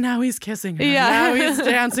like, and now he's kissing her. Yeah. Now he's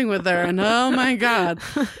dancing with her. And oh my God.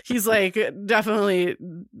 He's like, definitely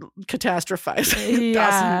catastrophizing.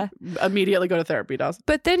 Yeah. Dawson, immediately go to therapy, Dawson.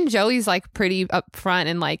 But then Joey's like pretty upfront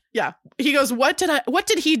and like, Yeah. He goes, what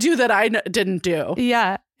did he do that I didn't do?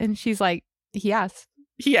 yeah, and she's like, he asked.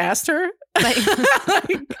 He asked her. Like,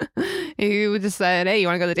 he just said, hey, you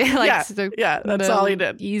want to go to the dance? Like, that's all he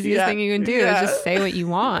did. Easiest thing you can do is just say what you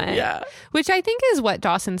want. Yeah. Which I think is what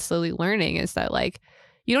Dawson's slowly learning, is that like,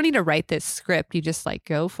 you don't need to write this script. You just like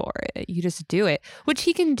go for it. You just do it, which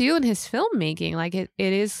he can do in his filmmaking. Like it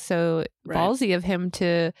is so ballsy of him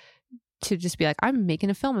to just be like, I'm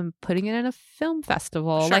making a film and putting it in a film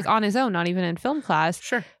festival, like on his own, not even in film class.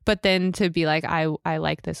 Sure. But then to be like, I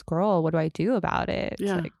like this girl. What do I do about it? It's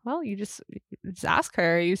Yeah. like, well, you just ask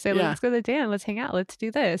her. You say, let's go to the dance. Let's hang out. Let's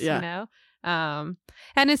do this, you know? And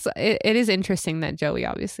it is interesting that Joey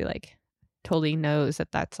obviously like totally knows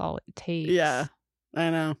that that's all it takes. Yeah,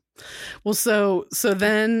 I know. Well, so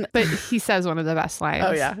then. But he says one of the best lines.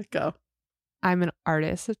 Oh, yeah. Go. I'm an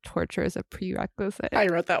artist. Torture is a prerequisite. I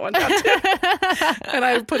wrote that one down too. And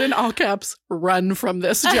I put in all caps, run from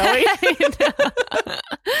this, Joey.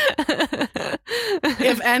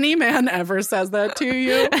 If any man ever says that to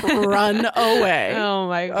you, run away. Oh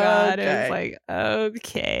my God. Okay. It was like,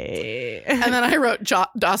 okay. And then I wrote,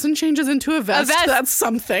 Dawson changes into a vest. That's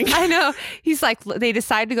something. I know. He's like, they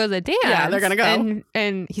decide to go to the dance. Yeah, they're going to go.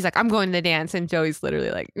 And he's like, I'm going to the dance. And Joey's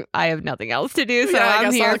literally like, I have nothing else to do. So I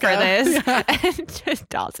I'm here for this. Yeah. And just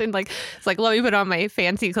Dawson it's like, let me put on my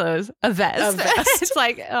fancy clothes, a vest. It's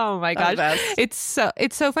like, oh my gosh. It's so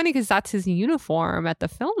funny because that's his uniform at the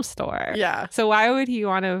film store. Yeah. So why would he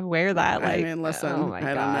want to wear that? Like, I mean, listen, oh my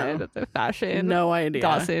I God, don't know. the fashion. No idea.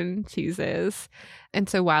 Dawson cheeses. And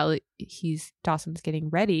so while Dawson's getting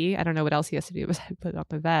ready, I don't know what else he has to do besides put on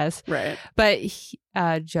the vest. Right. But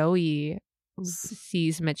Joey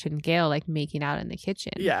sees Mitch and Gail like making out in the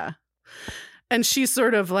kitchen. Yeah. And she's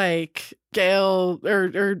sort of like, Gail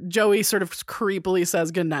or Joey sort of creepily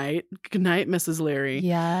says goodnight. Goodnight, Mrs. Leary.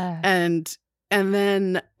 Yeah. And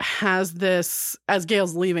then has this, as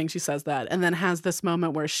Gail's leaving, she says that, and then has this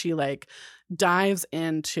moment where she like dives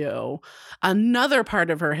into another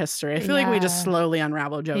part of her history. I feel like we just slowly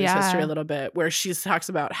unravel Joey's history a little bit, where she talks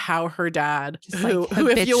about how her dad, who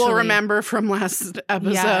if you will remember from last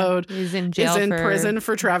episode, is in prison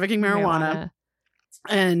for trafficking marijuana.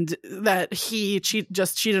 And that he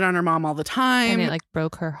just cheated on her mom all the time, and it like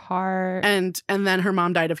broke her heart. And then her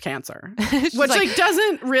mom died of cancer, which like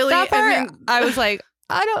doesn't really. That part, I was like,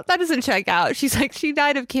 that doesn't check out. She's like, she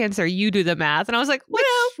died of cancer. You do the math, and I was like, what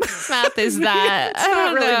math is that? It's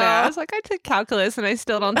not really math. I was like, I took calculus, and I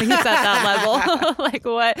still don't think it's at that level. Like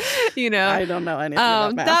what, I don't know anything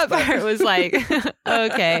about math. That part was like,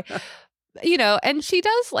 okay, and she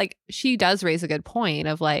does raise a good point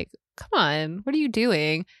of like, come on, what are you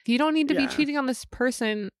doing? You don't need to be cheating on this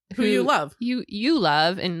person who you love. You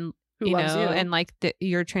love, and who loves you. And like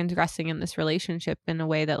you're transgressing in this relationship in a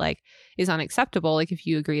way that like is unacceptable. Like if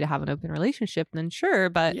you agree to have an open relationship, then sure,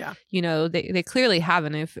 but they clearly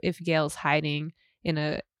haven't. If Gail's hiding in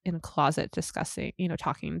a closet discussing,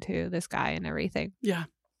 talking to this guy and everything. Yeah.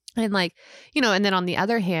 And like, and then on the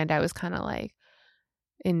other hand, I was kind of like,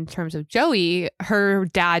 in terms of Joey, her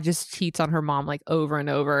dad just cheats on her mom like over and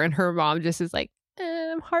over, and her mom just is like,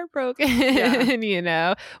 I'm heartbroken,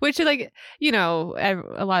 which like, I'm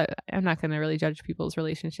not going to really judge people's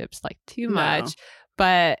relationships like too much,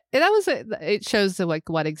 but it shows like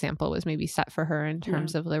what example was maybe set for her in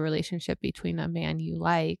terms of the relationship between a man you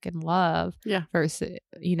like and love versus,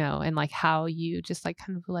 and like how you just like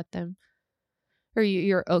kind of let them, or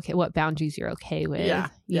you're okay, what boundaries you're okay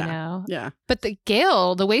with, you know? Yeah. But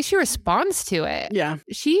Gail, the way she responds to it,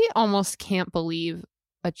 she almost can't believe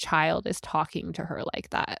a child is talking to her like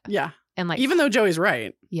that. Yeah. And like, even though Joey's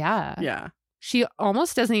right. Yeah. Yeah. She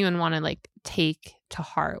almost doesn't even want to like take to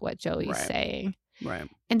heart what Joey's saying. Right.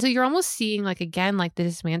 And so you're almost seeing like, again, like the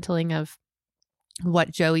dismantling of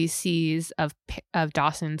what Joey sees of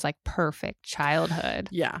Dawson's like perfect childhood.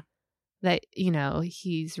 Yeah. That,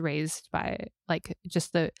 he's raised by like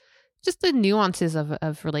just the nuances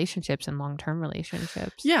of relationships and long-term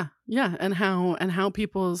relationships. Yeah. Yeah. And how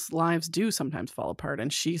people's lives do sometimes fall apart.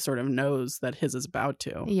 And she sort of knows that his is about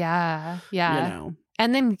to. Yeah. Yeah.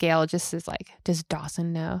 And then Gail just is like, does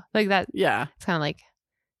Dawson know? Like that. Yeah. It's kind of like,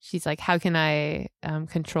 she's like, how can I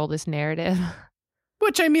control this narrative?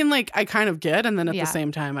 Which I mean, like, I kind of get. And then at the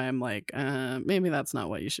same time, I'm like, maybe that's not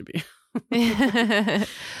what you should be. Well,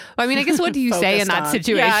 I mean, I guess what do you say in that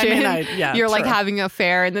situation? You're like having an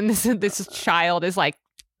affair, and then this child is like,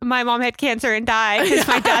 my mom had cancer and died because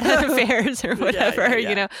my dad had affairs or whatever,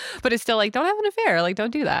 But it's still like, don't have an affair. Like,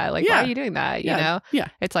 don't do that. Like, why are you doing that? You know? Yeah.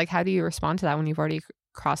 It's like, how do you respond to that when you've already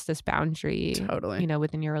crossed this boundary? Totally.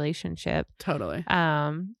 Within your relationship. Totally.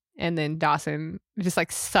 And then Dawson, just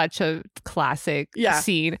like such a classic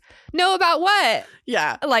scene. Know about what?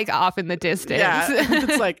 Yeah. Like off in the distance. Yeah.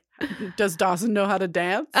 It's like, Does Dawson know how to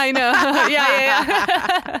dance? I know.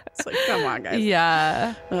 Yeah. It's like, come on, guys.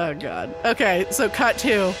 Yeah. Oh, God. Okay, so cut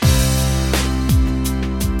 2.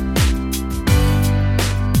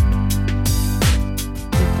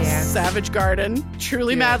 Savage Garden,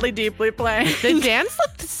 truly, madly, deeply playing. The dance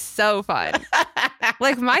looked so fun.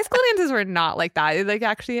 Like my school dances were not like that. Like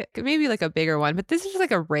actually maybe like a bigger one, but this is just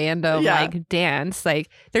like a random like dance. Like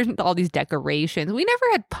there's all these decorations. We never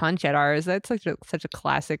had punch at ours. That's like such a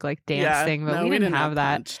classic like dance thing, but we didn't have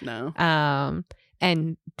that. Punch, no.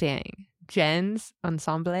 And dang, Jen's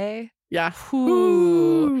ensemble. Yeah.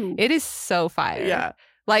 Ooh, it is so fire. Yeah.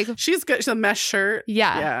 Like she's got a mesh shirt.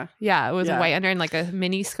 Yeah. It was white under and like a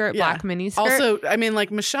mini skirt, black mini skirt. Also, I mean,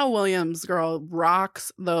 like Michelle Williams, girl,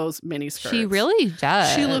 rocks those mini skirts. She really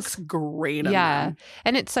does. She looks great in them.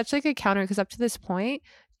 And it's such like a counter because up to this point,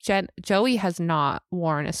 Joey has not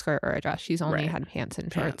worn a skirt or a dress. She's only had pants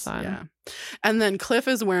and shorts on. Yeah. And then Cliff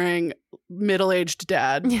is wearing middle-aged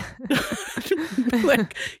dad.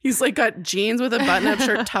 Like he's like got jeans with a button-up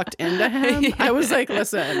shirt tucked into him. Yeah. I was like,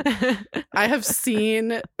 listen, I have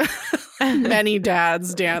seen many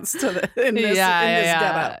dads dance to in this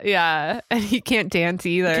getup. Yeah. And he can't dance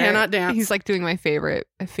either. Cannot dance. He's like doing my favorite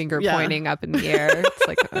finger pointing up in the air. It's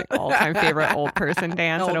like my all-time favorite old person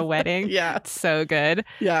dance at a wedding. Yeah. It's so good.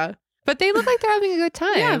 Yeah. But they look like they're having a good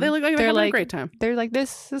time. Yeah, they look like they're having a great time. They're like,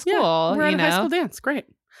 this is cool. We're at a high school dance. Great.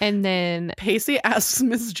 And then Pacey asks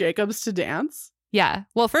Miss Jacobs to dance. Yeah.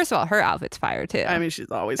 Well, first of all, her outfit's fire too. I mean, she's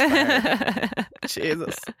always fire.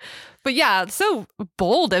 Jesus. But yeah, so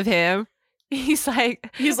bold of him. He's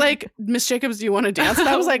like, Miss Jacobs, do you want to dance? And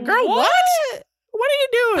I was like, girl, what? What are you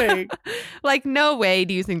doing? Like, no way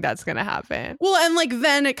do you think that's going to happen? Well, and like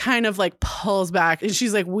then it kind of like pulls back and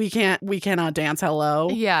she's like, we cannot dance. Hello.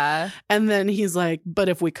 Yeah. And then he's like, but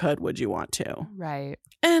if we could, would you want to? Right.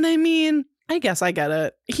 And I mean, I guess I get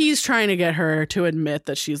it. He's trying to get her to admit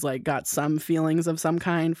that she's like got some feelings of some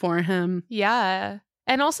kind for him. Yeah.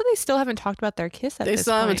 And also, they still haven't talked about their kiss at this point. They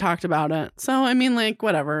still haven't talked about it. So, I mean, like,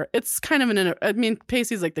 whatever. It's kind of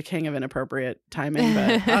Pacey's like the king of inappropriate timing,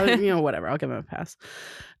 but, whatever. I'll give him a pass.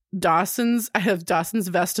 I have Dawson's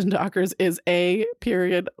vest and Dockers is a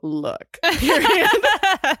period look. Period.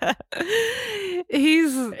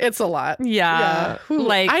 It's a lot. Yeah.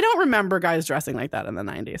 Like, I don't remember guys dressing like that in the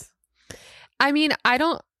 90s. I mean, I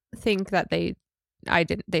don't think that they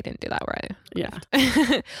didn't do that right. Yeah.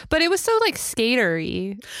 But it was so like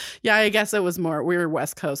skatery. Yeah, I guess it was more, we were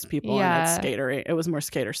West Coast people and it's skatery. It was more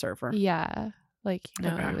skater surfer. Yeah. Like,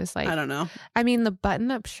 it was like, I don't know. I mean, the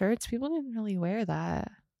button up shirts, people didn't really wear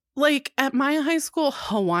that. Like at my high school,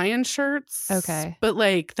 Hawaiian shirts. Okay. But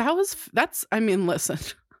like listen.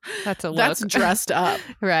 That's a look. That's dressed up.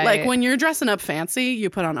 Right. Like when you're dressing up fancy, you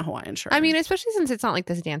put on a Hawaiian shirt. I mean, especially since it's not like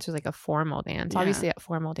this dance was like a formal dance. Yeah. Obviously at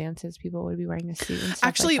formal dances, people would be wearing a suit and stuff.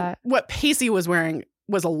 Actually, like that. What Pacey was wearing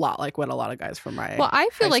was a lot like what a lot of guys from my I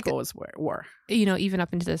feel high like school wore. Even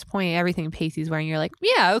up until this point, everything Pacey's wearing, you're like,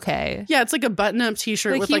 yeah, okay. Yeah, it's like a button-up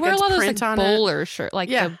t-shirt with like a print on it. Bowler shirt, like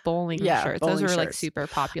the bowling shirts. Those were like super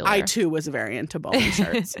popular. I too was very into bowling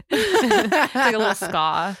shirts. Like a little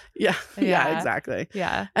ska. Yeah, exactly.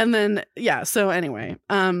 Yeah. And then so anyway,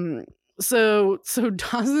 So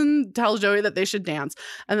Dawson tells Joey that they should dance,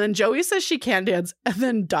 and then Joey says she can't dance, and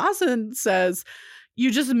then Dawson says, you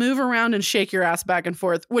just move around and shake your ass back and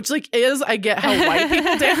forth, which like I get how white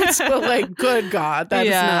people dance, but like, good God, that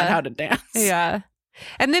is not how to dance. Yeah.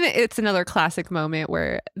 And then it's another classic moment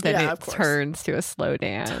where then it turns to a slow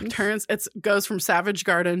dance. It goes from Savage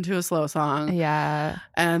Garden to a slow song. Yeah.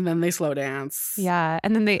 And then they slow dance. Yeah.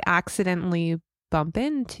 And then they accidentally bump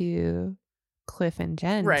into Cliff and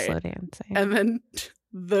Jen slow dancing. And then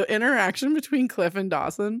the interaction between Cliff and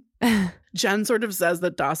Dawson, Jen sort of says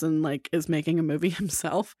that Dawson like is making a movie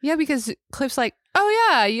himself. Yeah, because Cliff's like, oh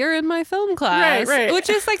yeah, you're in my film class. Right. Which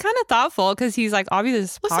is like kind of thoughtful because he's like obviously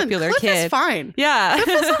this popular Cliff kid. Is fine. Yeah.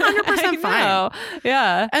 Cliff is 100% fine.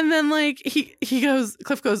 Yeah. And then like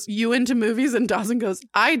Cliff goes, you into movies? And Dawson goes,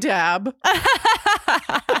 I dab.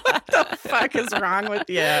 What the fuck is wrong with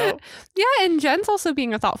you? Yeah, and Jen's also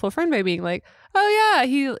being a thoughtful friend by being like, oh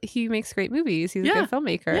yeah, he makes great movies. He's a good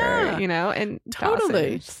filmmaker, and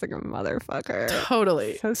totally Dawson's just like a motherfucker.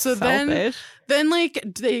 Totally. So selfish. Then like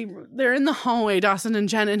they're in the hallway, Dawson and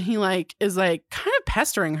Jen, and he like is like kind of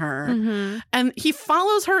pestering her, and he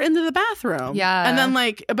follows her into the bathroom. Yeah, and then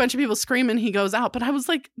like a bunch of people scream, and he goes out. But I was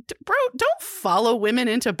like, bro, don't follow women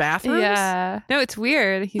into bathrooms. Yeah, no, it's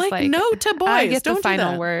weird. He's like no to boys. I get don't the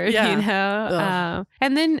final do word.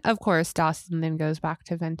 And then of course Dawson then goes back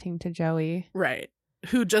to venting to Joey, right?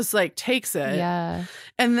 Who just like takes it. Yeah,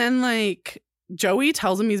 and then like Joey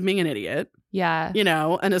tells him he's being an idiot. Yeah. You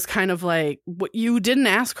know, and it's kind of like, what, you didn't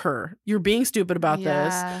ask her. You're being stupid about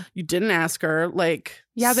this. You didn't ask her. Like,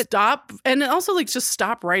 yeah, but stop. And also, like, just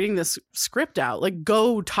stop writing this script out. Like,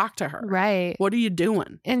 go talk to her. Right. What are you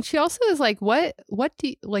doing? And she also is like, what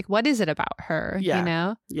is it about her? Yeah. You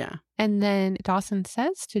know? Yeah. And then Dawson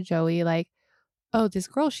says to Joey, like, oh, this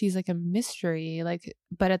girl, she's like a mystery. Like,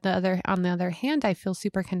 but on the other hand, I feel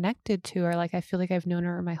super connected to her. Like, I feel like I've known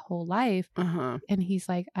her my whole life. And he's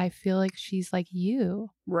like, I feel like she's like you.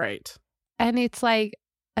 Right. And it's like,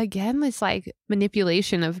 again, this like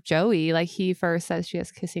manipulation of Joey. Like, he first says she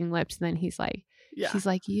has kissing lips, and then he's like, she's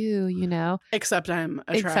like you, you know? Except I'm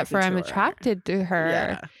attracted to her.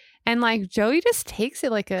 Yeah. And like, Joey just takes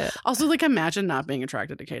it like a... Also, like, imagine not being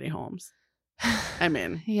attracted to Katie Holmes. I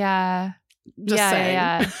mean... Yeah. Just saying.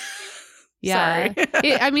 Yeah. Yeah.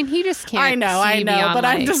 Sorry. I mean, he just can't. I know, but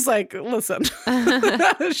like... I'm just like, listen,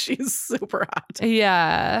 she's super hot.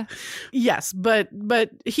 Yeah. Yes, but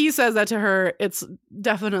he says that to her. It's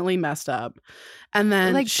definitely messed up, and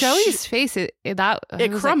then like Joey's face, it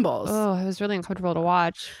crumbles. Like, oh, it was really uncomfortable to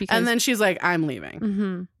watch. Because... And then she's like, "I'm leaving.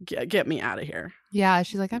 Mm-hmm. Get me out of here." Yeah,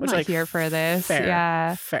 she's like, "I'm not here for this."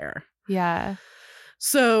 Fair, fair. Yeah.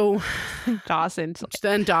 So Dawson's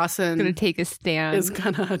gonna take a stand. Is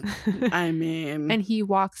gonna, I mean, and he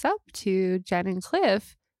walks up to Jen and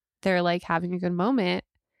Cliff. They're like having a good moment,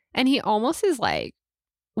 and he almost is like,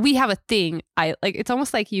 "We have a thing." It's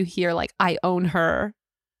almost like you hear like, "I own her."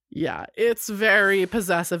 Yeah, it's very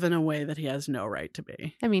possessive in a way that he has no right to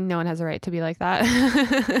be. I mean, no one has a right to be like that.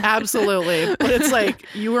 Absolutely, but it's like,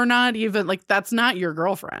 you are not even like, that's not your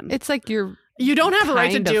girlfriend. It's like you don't have a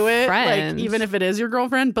right to do it, friends. like, even if it is your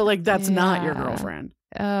girlfriend, but like, that's not your girlfriend.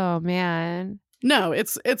 Oh man. No,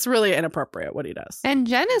 it's really inappropriate what he does. And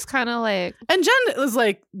Jen is kind of like,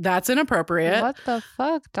 that's inappropriate. What the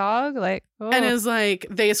fuck, dog? Like, oh. And is like,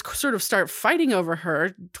 they sort of start fighting over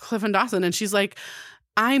her, Cliff and Dawson, and she's like,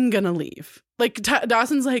 I'm gonna leave. Like,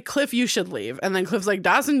 Dawson's like, Cliff, you should leave. And then Cliff's like,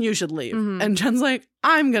 Dawson, you should leave. Mm-hmm. And Jen's like,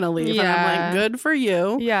 I'm gonna leave. Yeah. And I'm like, good for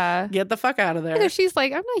you. Yeah. Get the fuck out of there. Because she's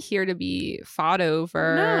like, I'm not here to be fought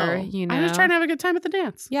over. No. You know? I'm just trying to have a good time at the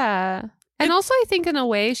dance. Yeah. And also, I think in a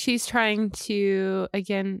way, she's trying to,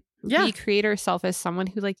 again, recreate herself as someone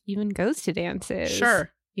who like even goes to dances.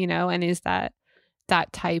 Sure. You know, and is that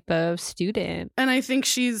type of student. And I think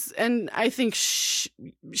she's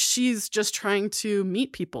just trying to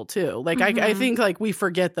meet people too. Like, mm-hmm. I think like we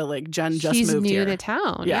forget that like Jen just moved here. She's new to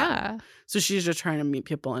town. Yeah. So she's just trying to meet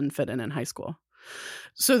people and fit in high school.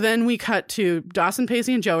 So then we cut to Dawson,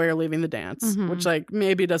 Pacey, and Joey are leaving the dance, mm-hmm. which like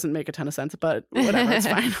maybe doesn't make a ton of sense, but whatever, it's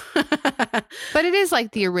fine. But it is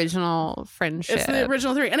like the original friendship. It's the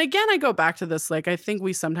original three. And again, I go back to this, like, I think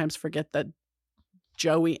we sometimes forget that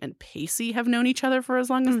Joey and Pacey have known each other for as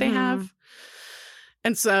long as they have.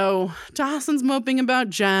 And so Dawson's moping about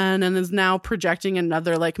Jen and is now projecting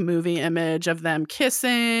another like movie image of them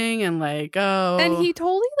kissing and like, oh. And he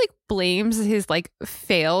totally like blames his like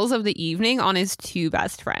fails of the evening on his two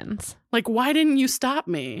best friends. Like, why didn't you stop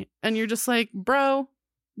me? And you're just like, bro,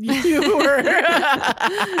 you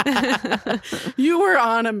were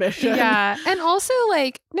on a mission. Yeah. And also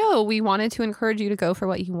like, no, we wanted to encourage you to go for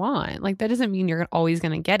what you want. Like, that doesn't mean you're always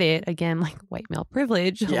going to get it. Again, like white male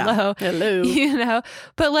privilege. Hello. You know,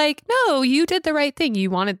 but like, no, you did the right thing. You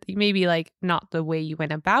wanted, maybe like not the way you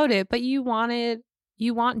went about it, but you want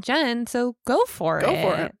Jen, so go for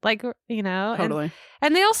it. Like, you know, totally.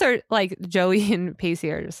 And they also like Joey and Pacey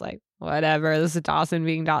are just like, whatever. This is Dawson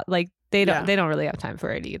being Like, they don't really have time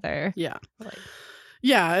for it either. Yeah.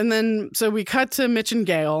 Yeah. And then so we cut to Mitch and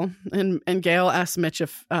Gail, and Gail asks Mitch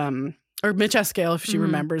if or Mitch asks Gail if she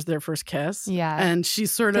remembers their first kiss. Yeah. And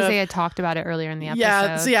she's sort of, because they had talked about it earlier in the episode.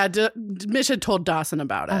 Yeah. So Mitch had told Dawson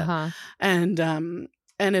about it.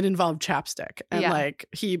 And it involved chapstick. And like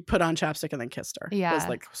he put on chapstick and then kissed her. Yeah. Was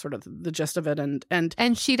like sort of the gist of it.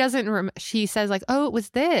 And she doesn't she says like, oh, it was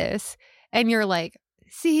this. And you're like,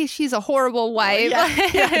 see, she's a horrible wife.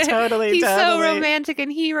 Yeah, totally. He's so romantic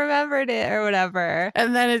and he remembered it or whatever.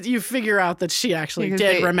 And then you figure out that she actually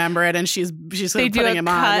did remember it, and she's sort of putting him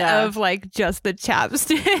on. They do a cut of like just the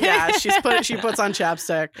chapstick. Yeah, she puts on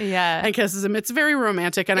chapstick. Yeah, and kisses him. It's very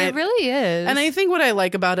romantic, and it really is. And I think what I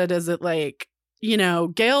like about it is that like, you know,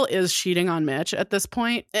 Gail is cheating on Mitch at this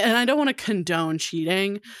point, and I don't want to condone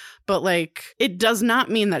cheating, but like it does not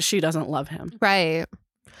mean that she doesn't love him. Right.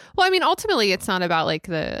 Well, I mean, ultimately, it's not about like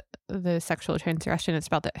the sexual transgression. It's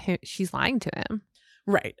about that she's lying to him.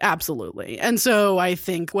 Right. Absolutely. And so I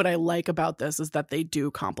think what I like about this is that they do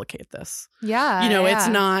complicate this. Yeah. You know,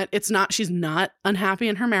 yeah. it's not, she's not unhappy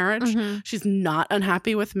in her marriage. Mm-hmm. She's not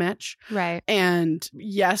unhappy with Mitch. Right. And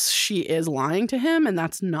yes, she is lying to him, and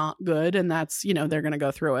that's not good. And that's, you know, they're going to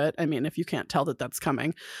go through it. I mean, if you can't tell that that's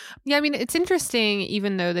coming. Yeah. I mean, it's interesting,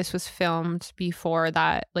 even though this was filmed before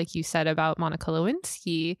that, like you said about Monica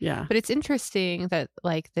Lewinsky. Yeah. But it's interesting that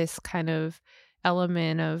like this kind of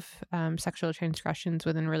element of sexual transgressions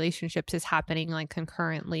within relationships is happening like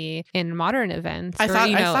concurrently in modern events. I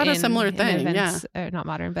thought a similar thing. Events, not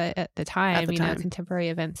modern, but at the time, contemporary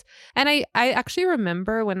events. And I actually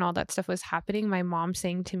remember when all that stuff was happening, my mom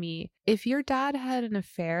saying to me, if your dad had an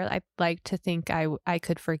affair, I'd like to think I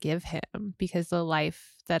could forgive him because the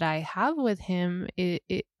life that I have with him,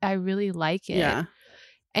 I really like it. Yeah.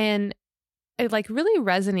 And it like really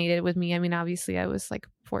resonated with me. I mean, obviously I was like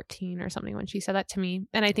 14 or something when she said that to me.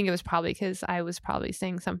 And I think it was probably because I was probably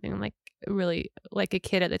saying something like really like a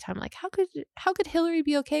kid at the time, like how could Hillary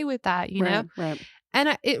be okay with that? You know? Right.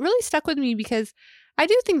 And it really stuck with me because I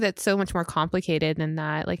do think that's so much more complicated than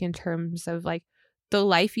that. Like in terms of like the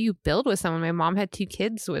life you build with someone. My mom had 2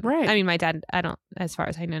 kids with, I mean, my dad, I don't, as far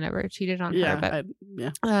as I know, never cheated on her,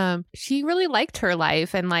 but she really liked her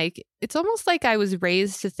life. And like, it's almost like I was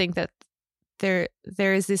raised to think that there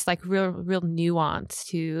is this like real nuance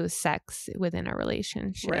to sex within a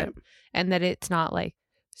relationship, and that it's not like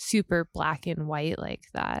super black and white like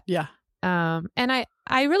that. Yeah. And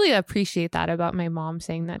I really appreciate that about my mom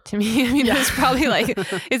saying that to me. I mean, it's probably like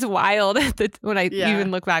it's wild when I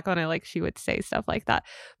even look back on it, like she would say stuff like that.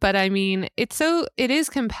 But I mean, it is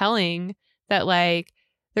compelling that like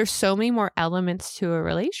there's so many more elements to a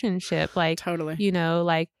relationship. Like totally, you know,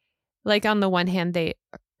 like on the one hand,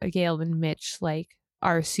 Gail and Mitch like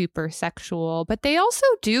are super sexual, but they also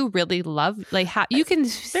do really love, like you can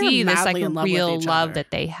see this like real love that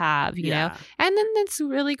they have, you know, and then this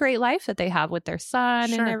really great life that they have with their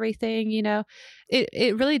son and everything, you know.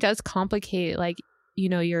 It really does complicate like, you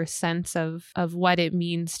know, your sense of what it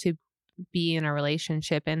means to be in a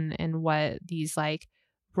relationship and what these like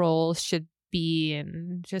roles should be,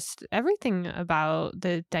 and just everything about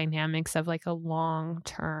the dynamics of like a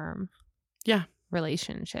long-term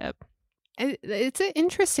relationship. It's an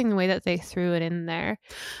interesting way that they threw it in there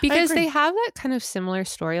because they have that kind of similar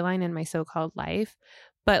storyline in My So-Called Life,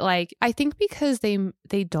 but like I think because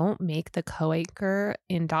they don't make the co-anchor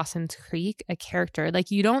in Dawson's Creek a character,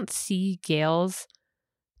 like you don't see Gail's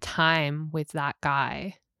time with that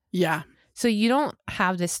guy, so you don't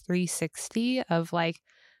have this 360 of like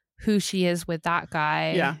who she is with that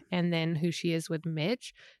guy and then who she is with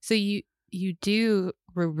Mitch, so you do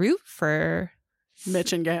root for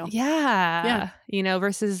Mitch and Gail. You know,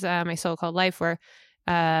 versus My So-Called Life, where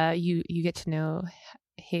you get to know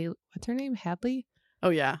what's her name? Hadley?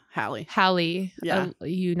 Oh yeah, Hallie.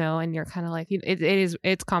 You know, and you're kind of like,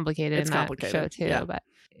 it's complicated in that show too, but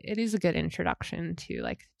it is a good introduction to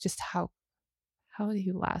like just how do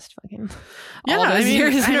you last fucking all those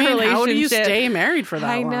years in a relationship? How do you stay married for that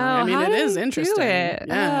long? I know. I mean, it is interesting. Do it?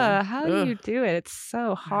 Yeah. How do you do it? It's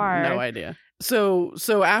so hard. No idea. So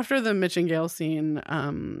after the Mitch and Gail scene,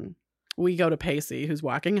 we go to Pacey, who's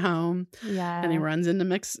walking home. Yeah. And he runs into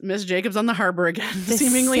Miss Jacobs on the harbor again,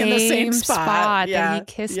 seemingly in the same spot. That he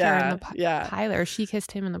kissed her in the pilot, or she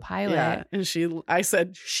kissed him in the pilot. Yeah. And I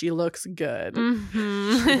said, she looks good.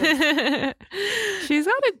 Mm-hmm. She's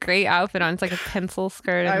got a great outfit on. It's like a pencil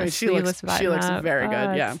skirt and she looks very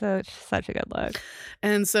good. It's such a good look.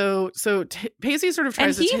 And so Pacey sort of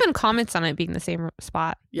tries to... And he even comments on it being the same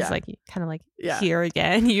spot. He's like, kind of like, here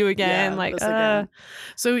again, you again. Again.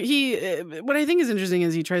 So what I think is interesting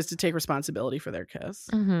is he tries to take responsibility for their kiss.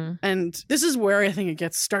 Mm-hmm. And this is where I think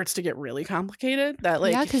it starts to get really complicated. That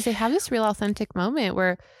like, because they have this real authentic moment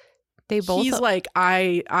where they both... He's like,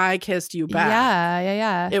 I kissed you back.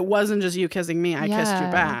 Yeah. It wasn't just you kissing me. I kissed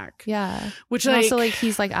you back. Yeah. Which and also like,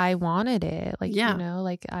 he's like, I wanted it. Like, you know,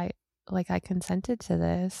 like I consented to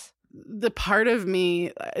this. The part of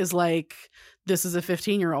me is like, this is a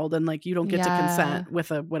 15-year-old and like you don't get to consent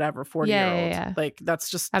with a whatever 40-year-old. Yeah. Like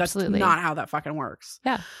that's Absolutely. That's not how that fucking works.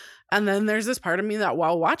 Yeah. And then there's this part of me that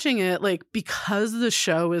while watching it, like because the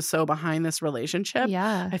show is so behind this relationship,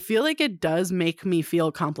 I feel like it does make me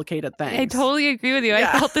feel complicated things. I totally agree with you.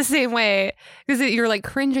 I felt the same way because you're like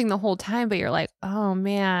cringing the whole time, but you're like, oh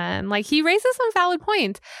man, like he raises some valid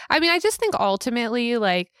points. I mean, I just think ultimately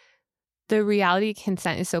like the reality of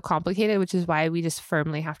consent is so complicated, which is why we just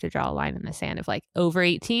firmly have to draw a line in the sand of like over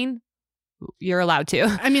 18. you're allowed to.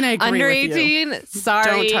 I mean, I agree Under with 18, you.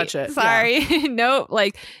 sorry. Don't touch it. Sorry. No,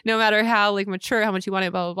 like, no matter how, like, mature, how much you want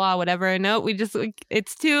it, blah, blah, blah, whatever. No, we just, like,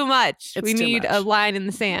 it's too much. It's we too need much. a line in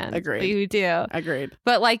the sand. Agreed. We do. Agreed.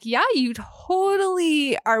 But, like, yeah, you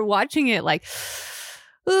totally are watching it like,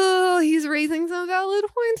 oh, he's raising some valid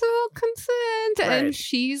points about consent. Right. And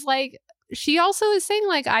she's like, she also is saying,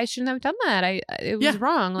 like, I shouldn't have done that. It was Yeah.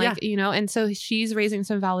 wrong. Like, Yeah. you know, and so she's raising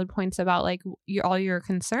some valid points about, like, all your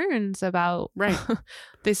concerns about Right.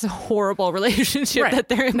 this horrible relationship Right. that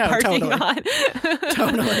they're No, embarking totally. on.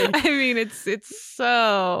 Totally. I mean, it's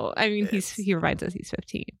so, I mean, he reminds us he's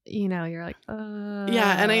 15. You know, you're like,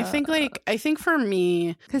 Yeah, and I think for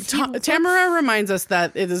me, 'Cause Tamara reminds us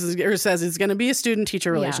that it is, or says it's going to be a student-teacher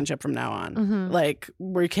relationship from now on. Mhm. Like,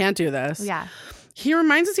 we can't do this. Yeah. He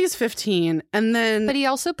reminds us he's 15, and then But he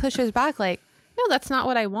also pushes back, like, no, that's not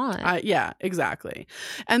what I want. yeah, exactly.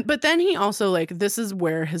 But then he also, like, this is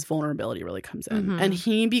where his vulnerability really comes in, Mhm. and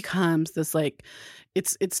he becomes this, like,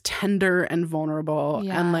 it's tender and vulnerable,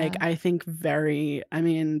 and, like, Yeah. I think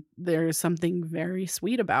there's something very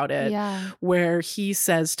sweet about it. Yeah. Where he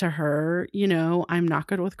says to her, you know, I'm not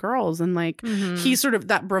good with girls. And, like, Mhm. he sort of,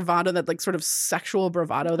 that bravado, that, like, sort of sexual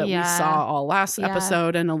bravado that we Yeah. saw all last Yeah.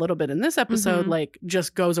 episode and a little bit in this episode, Mhm. like,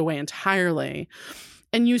 just goes away entirely.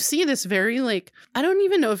 And you see this very, like, I don't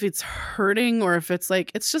even know if it's hurting or if it's,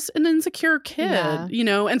 like, it's just an insecure kid, Yeah. you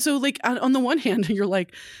know? And so, like, on the one hand, you're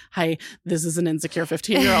like, hi, this is an insecure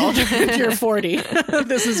 15-year-old. You're 40.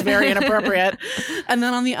 This is very inappropriate. And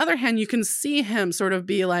then on the other hand, you can see him sort of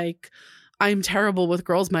be like, I'm terrible with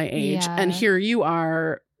girls my age. Yeah. And here you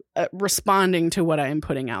are responding to what I am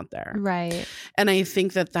putting out there. Right. And I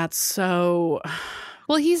think that that's so...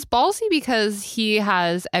 Well, he's ballsy because he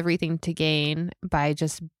has everything to gain by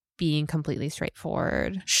just being completely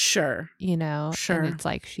straightforward, Sure. you know? Sure. And it's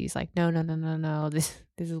like, she's like, no. This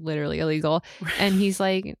is literally illegal. And he's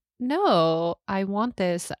like, no, I want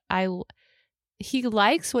this. He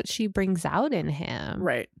likes what she brings out in him.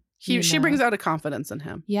 Right. You She know. brings out a confidence in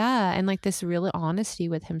him. Yeah. And like this real honesty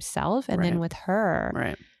with himself and then Right. with her.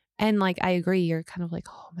 Right. And like, I agree. You're kind of like,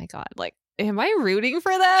 oh my God, like, am I rooting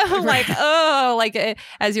for them? Like, Right. oh, like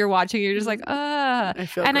as you're watching, you're just like, I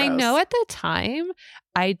feel And I gross. know at the time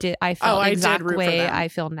I felt I the did exact root for way them. I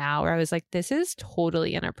feel now, where I was like, this is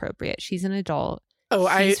totally inappropriate. She's an adult. Oh,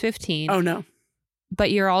 He's 15. Oh, no. But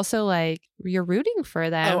you're also like, you're rooting for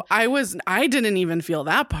them. Oh, I didn't even feel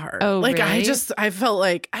that part. Oh, like, really? I felt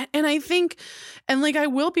like, and I think, and like, I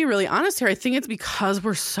will be really honest here. I think it's because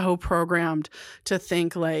we're so programmed to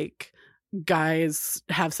think like guys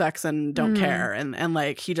have sex and don't Mhm. care. And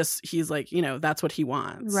like, he's like, you know, that's what he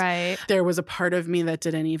wants. Right. There was a part of me that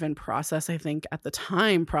didn't even process, I think at the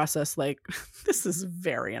time, like, this is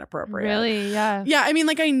very inappropriate. Really? Yeah. Yeah, I mean,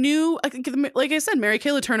 like, I knew, like I said, Mary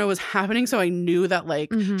Kay Letourneau was happening, so I knew that, like,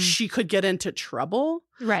 Mhm. she could get into trouble.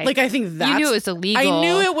 Right. Like, I think that's... you knew it was illegal. I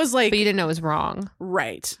knew it was, like... but you didn't know it was wrong.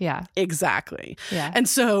 Right. Yeah. Exactly. Yeah. And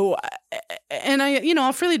so, and I, you know,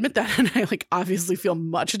 I'll freely admit that, and I, like, obviously feel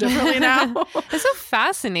much differently now. It's so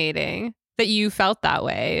fascinating that you felt that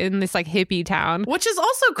way in this like hippie town. Which is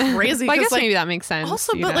also crazy. Well, I 'cause, guess like, maybe that makes sense.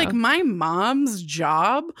 also, you but, know? like, my mom's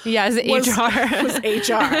job... yeah, is was- HR. was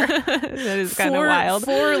HR. That is kind of wild.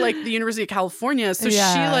 For like the University of California. So she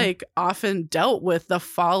Yeah. like often dealt with the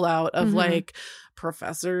fallout of Mhm. like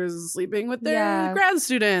professors sleeping with their Yeah. grad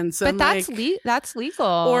students. But And that's like, that's legal.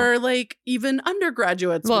 or like even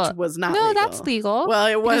undergraduates, Well, which was not no, legal. that's legal. Well,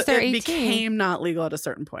 it was. because they're It 18. became not legal at a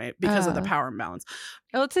certain point because of the Oh. power imbalance.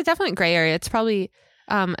 Well, it's a definite gray area. It's probably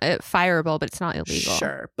fireable, but it's not illegal.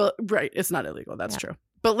 Sure, but right, it's not illegal. That's Yeah. true.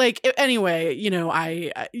 But like anyway, you know,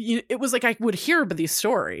 it was like I would hear about these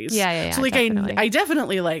stories. Yeah. So like definitely. I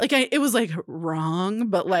definitely it was like wrong,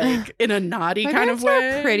 but like in a naughty My kind of parents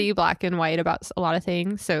way. were pretty black and white about a lot of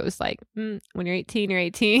things. So it was like, when you're 18, you're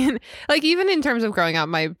 18. Like even in terms of growing up,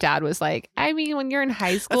 my dad was like, I mean, when you're in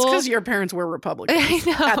high That's school, because your parents were Republicans. I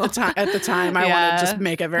know. At the time, I want to just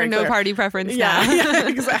make it very no clear. party preference Yeah, now. yeah,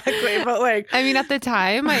 exactly. But like, I mean, at the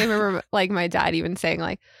time, I remember like my dad even saying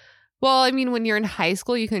like, well, I mean, when you're in high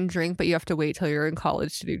school, you can drink, but you have to wait till you're in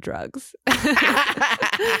college to do drugs.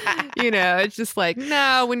 You know, it's just like,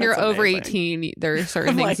 no, when you're That's over amazing. 18, there are certain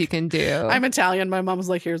I'm things like, you can do. I'm Italian. My mom was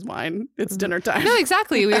like, "Here's wine. It's dinner time." No,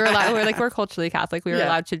 exactly. We were allowed, we're culturally Catholic. We were Yeah.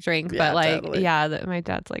 allowed to drink, Yeah, but like, totally. my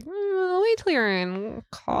dad's like, wait till you're in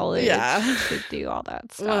college Yeah. to do all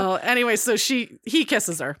that stuff. Well, anyway, so he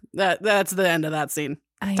kisses her. That's the end of that scene.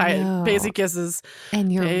 I know. Paisley kisses.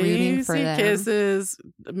 And you're rooting for Paisley them. kisses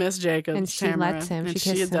Miss Jacobs. And she Tamara, lets him. And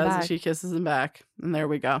She kisses him does. back. She kisses him back. And there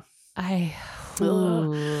we go.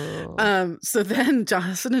 Ooh. So then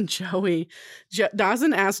Dawson and Joey,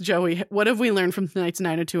 Dawson asked Joey, "What have we learned from tonight's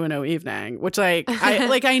 90210 evening?" Which I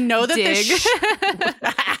know that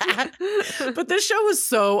but this show was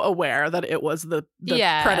so aware that it was the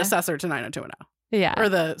predecessor to 90210. Yeah. Or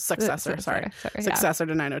the successor, successor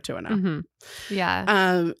to 90210. Mm-hmm.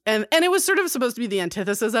 Yeah. And it was sort of supposed to be the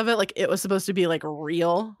antithesis of it. Like, it was supposed to be like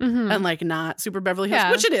real and like not super Beverly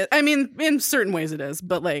Hills, which it is. I mean, in certain ways it is,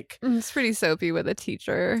 but like it's pretty soapy with a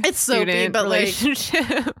teacher. It's soapy, but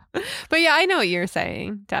relationship. But yeah, I know what you're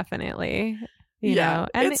saying. Definitely. You know,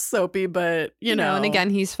 and it's soapy, but you know, and again,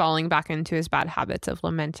 he's falling back into his bad habits of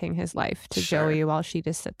lamenting his life to Joey while she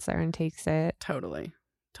just sits there and takes it. Totally.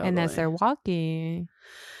 And as they're walking,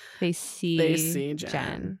 they see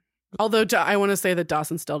Jen. Although I want to say that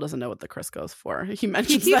Dawson still doesn't know what the Crisco's for. He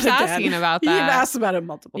mentions keeps that again. asking about that. He asked about it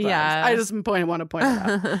multiple times. Yeah. I just want to point it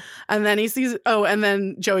out. And then he sees, and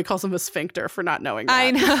then Joey calls him a sphincter for not knowing that.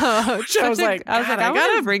 I know. I was like, I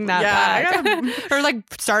gotta bring that back. Or like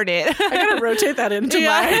start it. I gotta rotate that into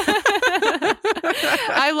my.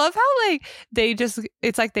 I love how like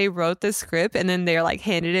it's like they wrote the script and then they're like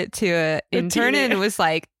handed it to an intern and it was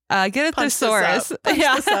like, get a thesaurus.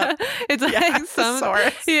 It's like some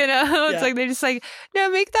thesaurus. You know, it's like they're just like, no,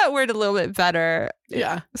 make that word a little bit better.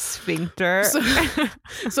 Yeah. Sphincter.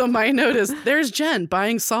 So my note is, there's Jen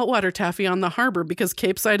buying saltwater taffy on the harbor because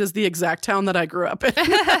Cape Side is the exact town that I grew up in.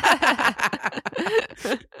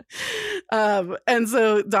 And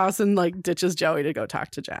so Dawson like ditches Joey to go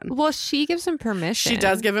talk to Jen. Well, she gives him permission. She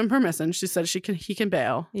does give him permission. She said he can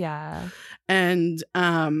bail. Yeah. And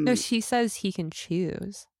no, she says he can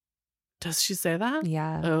choose. Does she say that?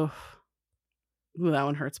 Yeah. Oh, ooh, that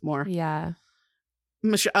one hurts more. Yeah.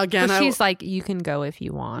 Again, but she's like, you can go if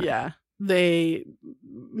you want. Yeah.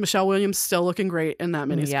 Michelle Williams still looking great in that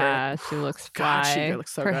miniskirt. Yeah, she looks fly. God, she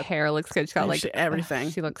looks so good. Her hair looks good. She's got like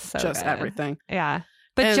everything. She looks so just good. Everything. Yeah.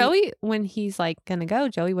 But Joey, when he's like gonna go,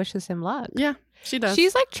 Joey wishes him luck. Yeah, she does.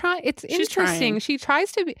 She's like it's She's interesting. trying. She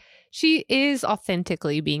tries to be. She is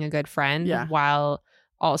authentically being a good friend while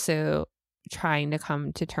also trying to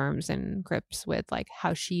come to terms and grips with like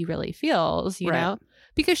how she really feels, you know,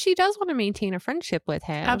 because she does want to maintain a friendship with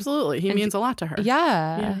him. Absolutely. He means a lot to her.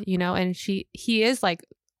 Yeah. You know, and he is like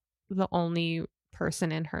the only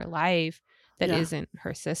person in her life that isn't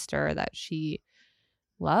her sister that she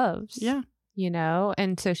loves. Yeah. You know,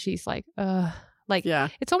 and so she's like,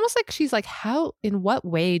 it's almost like she's like, in what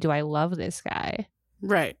way do I love this guy?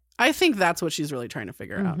 Right. I think that's what she's really trying to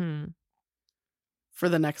figure out. For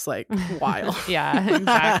the next like while. Yeah,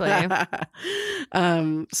 exactly.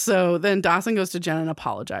 So then Dawson goes to Jen and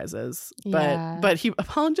apologizes, but he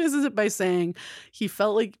apologizes it by saying he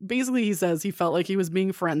felt like, basically he says he felt like he was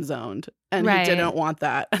being friend zoned and he didn't want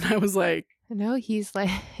that. And I was like, no, he's like,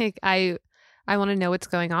 I want to know what's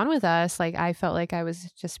going on with us. Like, I felt like I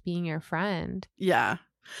was just being your friend. Yeah.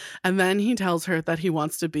 And then he tells her that he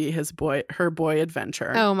wants to be her boy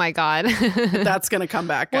adventure. Oh my God. That's going to come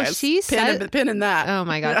back, guys. Well, she said, pin in that. Oh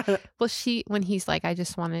my God. Yeah. Well, when he's like, I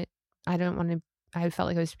felt like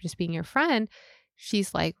I was just being your friend.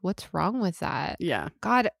 She's like, what's wrong with that? Yeah.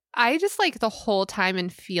 God, I just like the whole time in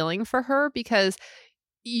feeling for her because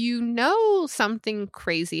you know something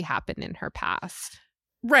crazy happened in her past.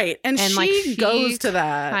 Right. And she like, goes to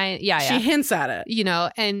that. She hints at it. You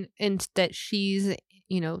know, and that she's,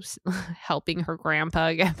 you know, helping her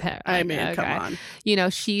grandpa get better. I mean, come on. You know,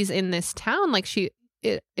 she's in this town. Like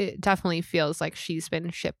it definitely feels like she's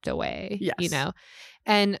been shipped away. Yes. You know?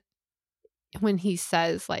 And when he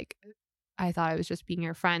says like, I thought I was just being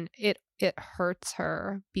your friend, it hurts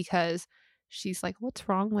her because she's like, what's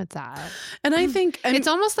wrong with that? And I think it's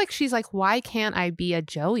almost like she's like, why can't I be a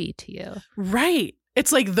Joey to you? Right.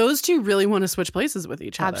 It's like those two really want to switch places with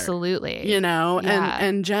each other. Absolutely. You know,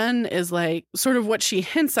 and Jen is like, sort of what she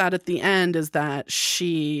hints at the end is that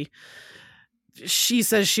she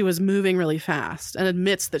says she was moving really fast and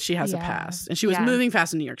admits that she has a past. And she was moving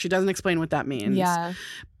fast in New York. She doesn't explain what that means. Yeah.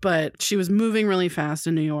 But she was moving really fast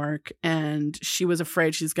in New York and she was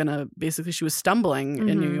afraid she was stumbling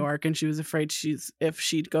in New York and she was afraid if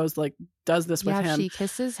she goes like, does this with him. Yeah, she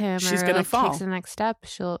kisses him she's or going to like, fall. Takes the next step.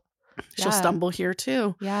 She'll stumble here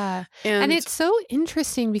too. Yeah. And it's so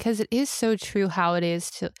interesting because it is so true how it is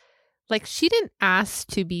to like she didn't ask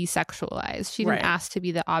to be sexualized. She didn't Right. ask to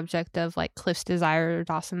be the object of like Cliff's desire or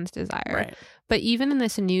Dawson's desire. Right. But even in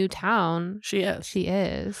this new town, She is. she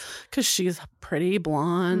is. Because she's pretty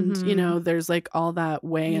blonde. You Mhm. know, there's like all that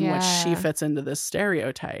way in which she Yeah. fits into this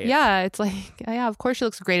stereotype. Yeah, it's like, yeah, of course she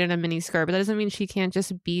looks great in a mini skirt, but that doesn't mean she can't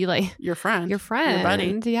just be like Your friend. your friend.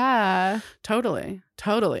 buddy. Yeah. Totally.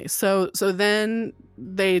 So then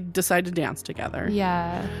they decide to dance together.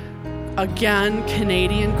 Yeah. Again,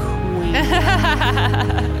 Canadian queen.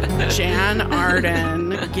 Jan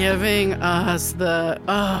Arden giving us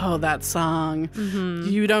that song. Mm-hmm.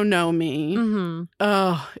 You Don't Know Me. Mm-hmm.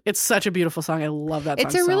 Oh, it's such a beautiful song. I love that song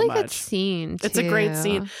It's a really so good much. scene. It's a great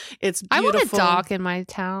scene. too. It's I beautiful. want a dock in my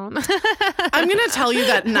town. I'm going to tell you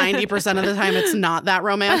that 90% of the time it's not that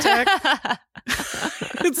romantic.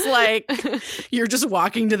 It's like you're just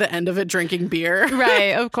walking to the end of it drinking beer.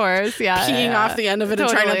 Right, of course. Yeah. Peeing yeah. off the end of it and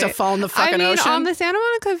trying not to Totally. fall in the fucking I mean, ocean. on the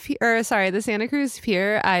the Santa Cruz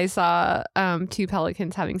Pier, I saw 2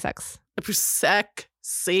 pelicans having sex.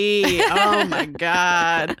 Sexy. Oh my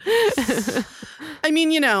God. I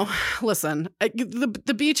mean, you know, listen,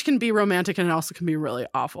 the beach can be romantic and it also can be really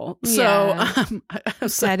awful. Yeah.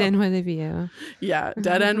 So, Dead end with a view. yeah,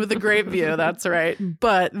 dead end with a great view. That's right.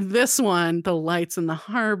 But this one, the lights in the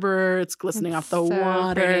harbor, it's glistening off the So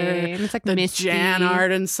water. pretty. And it's like The misty. Jan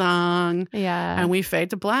Arden song. Yeah. And we fade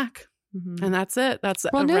to black. Mhm. And that's it. That's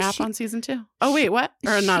Well, a no, wrap she- on season 2. Oh, wait, what?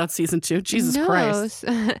 Or not on season 2. Jesus No, Christ.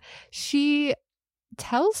 she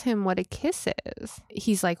tells him what a kiss is.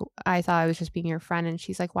 He's like, I thought I was just being your friend. And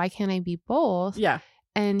she's like, why can't I be both? Yeah.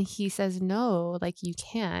 And he says, no, like you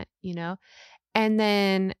can't, you know? And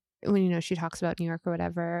then when, you know, she talks about New York or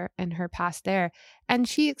whatever and her past there, and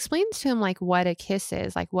she explains to him like what a kiss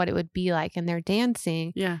is, like what it would be like, and they're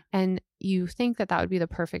dancing. Yeah. And you think that would be the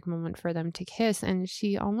perfect moment for them to kiss. And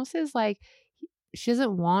she almost is like, she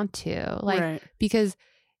doesn't want to, like, right. because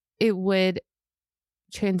it would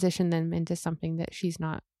transition them into something that she's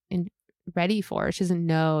not ready for. She doesn't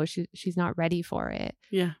know. She's not ready for it.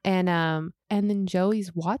 Yeah. And then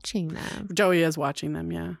Joey's watching them. Joey is watching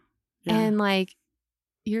them. Yeah. Yeah. And like,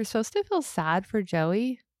 you're supposed to feel sad for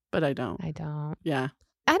Joey. But I don't. I don't. Yeah.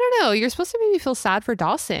 I don't know. You're supposed to maybe feel sad for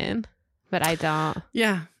Dawson, but I don't.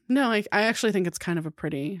 Yeah. No, I actually think it's kind of a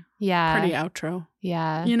pretty Yeah. outro.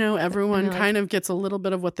 Yeah. You know, everyone like- kind of gets a little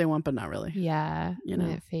bit of what they want, but not really. Yeah. You and know.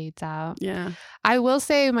 it fades out. Yeah. I will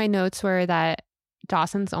say my notes were that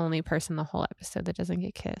Dawson's the only person the whole episode that doesn't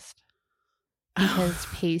get kissed. Because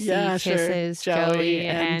Pacey Yeah, sure. kisses Joey Joey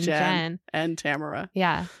and and Jen. And Tamara.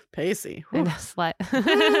 Yeah. Pacey. And Whew. a slut.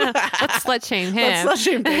 Let's slut shame him. Let's slut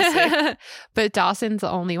shame Pacey. But Dawson's the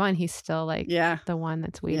only one. He's still like Yeah. the one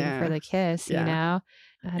that's waiting Yeah. for the kiss, Yeah. you know?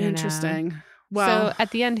 I don't know. Interesting. Wow. So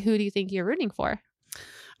at the end, who do you think you're rooting for?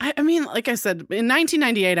 I mean, like I said, in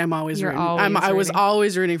 1998, I'm always You're rooting. always I was rooting.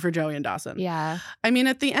 always rooting for Joey and Dawson. Yeah. I mean,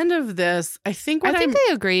 at the end of this, I think I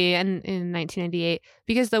agree in 1998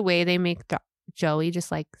 because the way they make Joey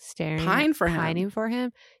just like Pining for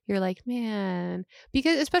him. You're like, man,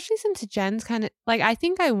 because especially since Jen's kind of like, I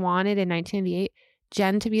think I wanted in 1998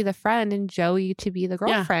 Jen to be the friend and Joey to be the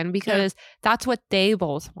girlfriend because that's what they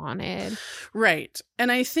both wanted. Right.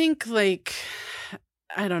 And I think like,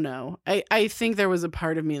 I don't know. I think there was a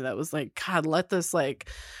part of me that was like, God, let this like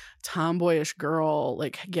tomboyish girl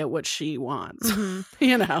like get what she wants. Mhm.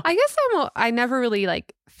 You know? I guess I never really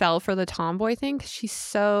like fell for the tomboy thing because she's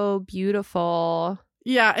so beautiful.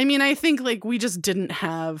 Yeah, I mean, I think like we just didn't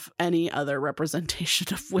have any other representation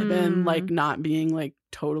of women like not being like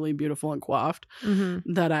totally beautiful and coiffed.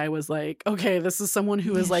 Mm-hmm. That I was like, okay, this is someone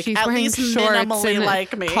who is like She's at wearing least shorts minimally and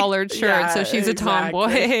like me, collared shirt, so she's a tomboy.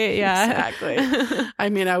 Yeah, exactly. I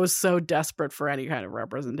mean, I was so desperate for any kind of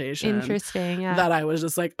representation. Interesting. Yeah, That I was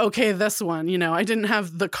just like, okay, this one. You know, I didn't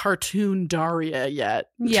have the cartoon Daria yet.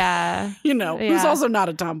 yeah, You know, who's Yeah. also not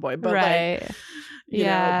a tomboy, but right. like, you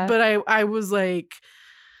Yeah. know, but I was like,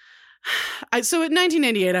 so in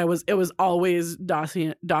 1988, it was always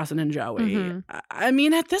Dawson and Joey. Mhm. I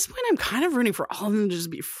mean, at this point, I'm kind of rooting for all of them to just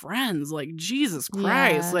be friends. Like, Jesus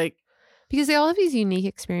Christ. Yeah. Like, Because they all have these unique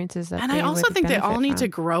experiences. That and they I also would think they all benefit need to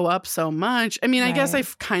from. grow up so much. I mean, I guess I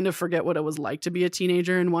Right. kind of forget what it was like to be a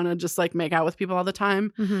teenager and want to just like make out with people all the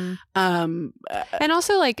time. Mhm. Um, And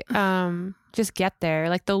also, like, just get there.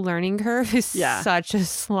 Like, the learning curve is Yeah. such a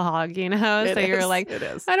slog, you know? it So you're is, like, it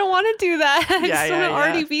is. I don't want to do that. I Yeah, just yeah, want to yeah.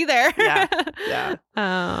 already be there. Yeah, yeah.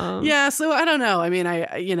 Yeah. So I don't know. I mean,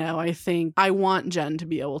 I think I want Jen to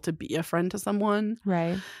be able to be a friend to someone.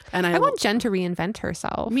 Right. And I want Jen to reinvent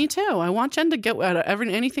herself. Me too. I want Jen to get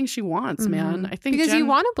anything she wants, man. Mhm. I think because Jen, you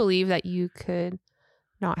want to believe that you could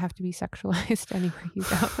not have to be sexualized anywhere you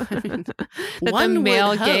go. I mean, that the one male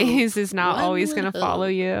would hope. gaze is not One always would going to follow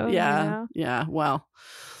hope. you. Yeah. You know? Yeah. Well,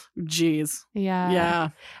 geez. Yeah. Yeah.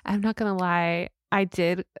 I'm not going to lie. I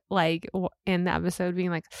did like in the episode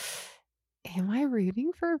being like, am I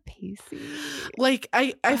rooting for Pacey? Like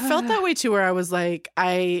I felt that way too, where I was like,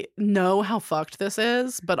 I know how fucked this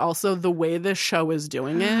is, but also the way this show is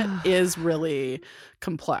doing it is really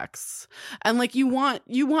complex. And like you want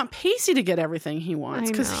Pacey to get everything he wants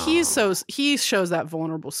I because know. he shows that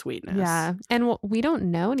vulnerable sweetness. Yeah. And we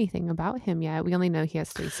don't know anything about him yet. We only know he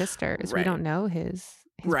has 3 sisters. Right. We don't know his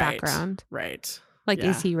Right. background. Right. Like, Yeah.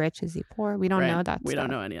 is he rich? Is he poor? We don't Right. know that We stuff.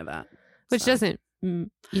 don't know any of that. Which So. doesn't,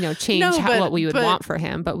 change No, what we would but- want for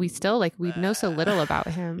him. But we still, like, we know so little about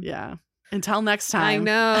him. Yeah. Until next I time.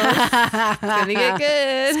 know. It's gonna get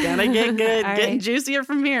good. It's gonna get good. All Getting right. juicier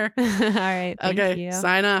from here. All right. Thank Okay. you.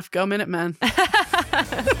 Sign off. Go Minutemen.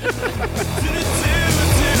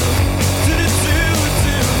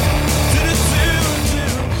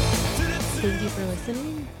 Thank you for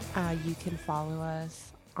listening. You can follow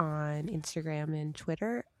us on Instagram and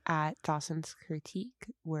Twitter at Dawson's Critique.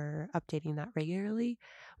 We're updating that regularly.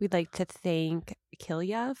 We'd like to thank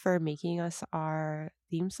Kilya for making us our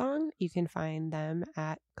theme song. You can find them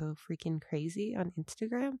at Go Freaking Crazy on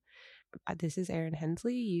Instagram. This is Erin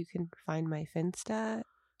Hensley. You can find my Finsta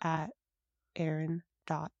at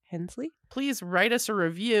Erin.Hensley. Please write us a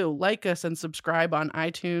review, like us, and subscribe on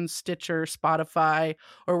iTunes, Stitcher, Spotify,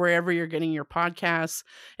 or wherever you're getting your podcasts.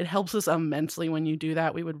 It helps us immensely when you do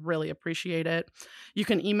that. We would really appreciate it. You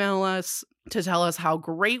can email us to tell us how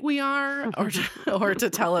great we are, or to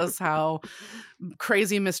tell us how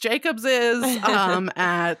crazy Miss Jacobs is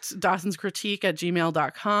at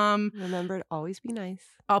dawsonscritique@gmail.com. Remember to always be nice.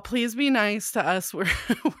 Please be nice to us.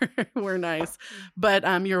 We're nice, but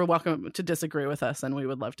you're welcome to disagree with us, and we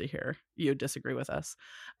would love to hear you disagree with us.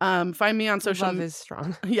 Find me on social. Love is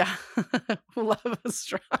strong. Yeah, love is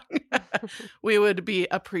strong. We would be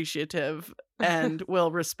appreciative and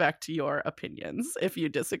will respect your opinions if you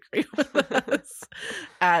disagree with us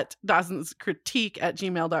at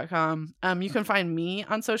dawsonscritique@gmail.com. You can find me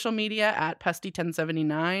on social media at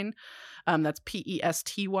Pesty1079. That's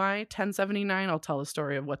PESTY 1079. I'll tell a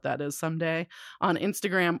story of what that is someday on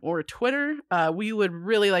Instagram or Twitter. We would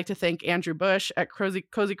really like to thank Andrew Bush at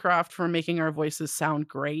Cozy Croft for making our voices sound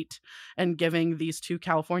great and giving these 2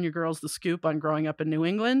 California girls the scoop on growing up in New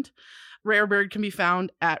England. Rarebird can be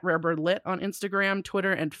found at RarebirdLit on Instagram,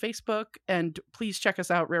 Twitter, and Facebook. And please check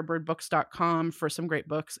us out, rarebirdbooks.com, for some great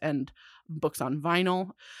books and books on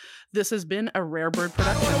vinyl. This has been a Rarebird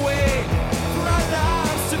production. Wait for our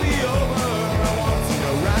lives to be over. I want to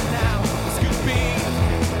know right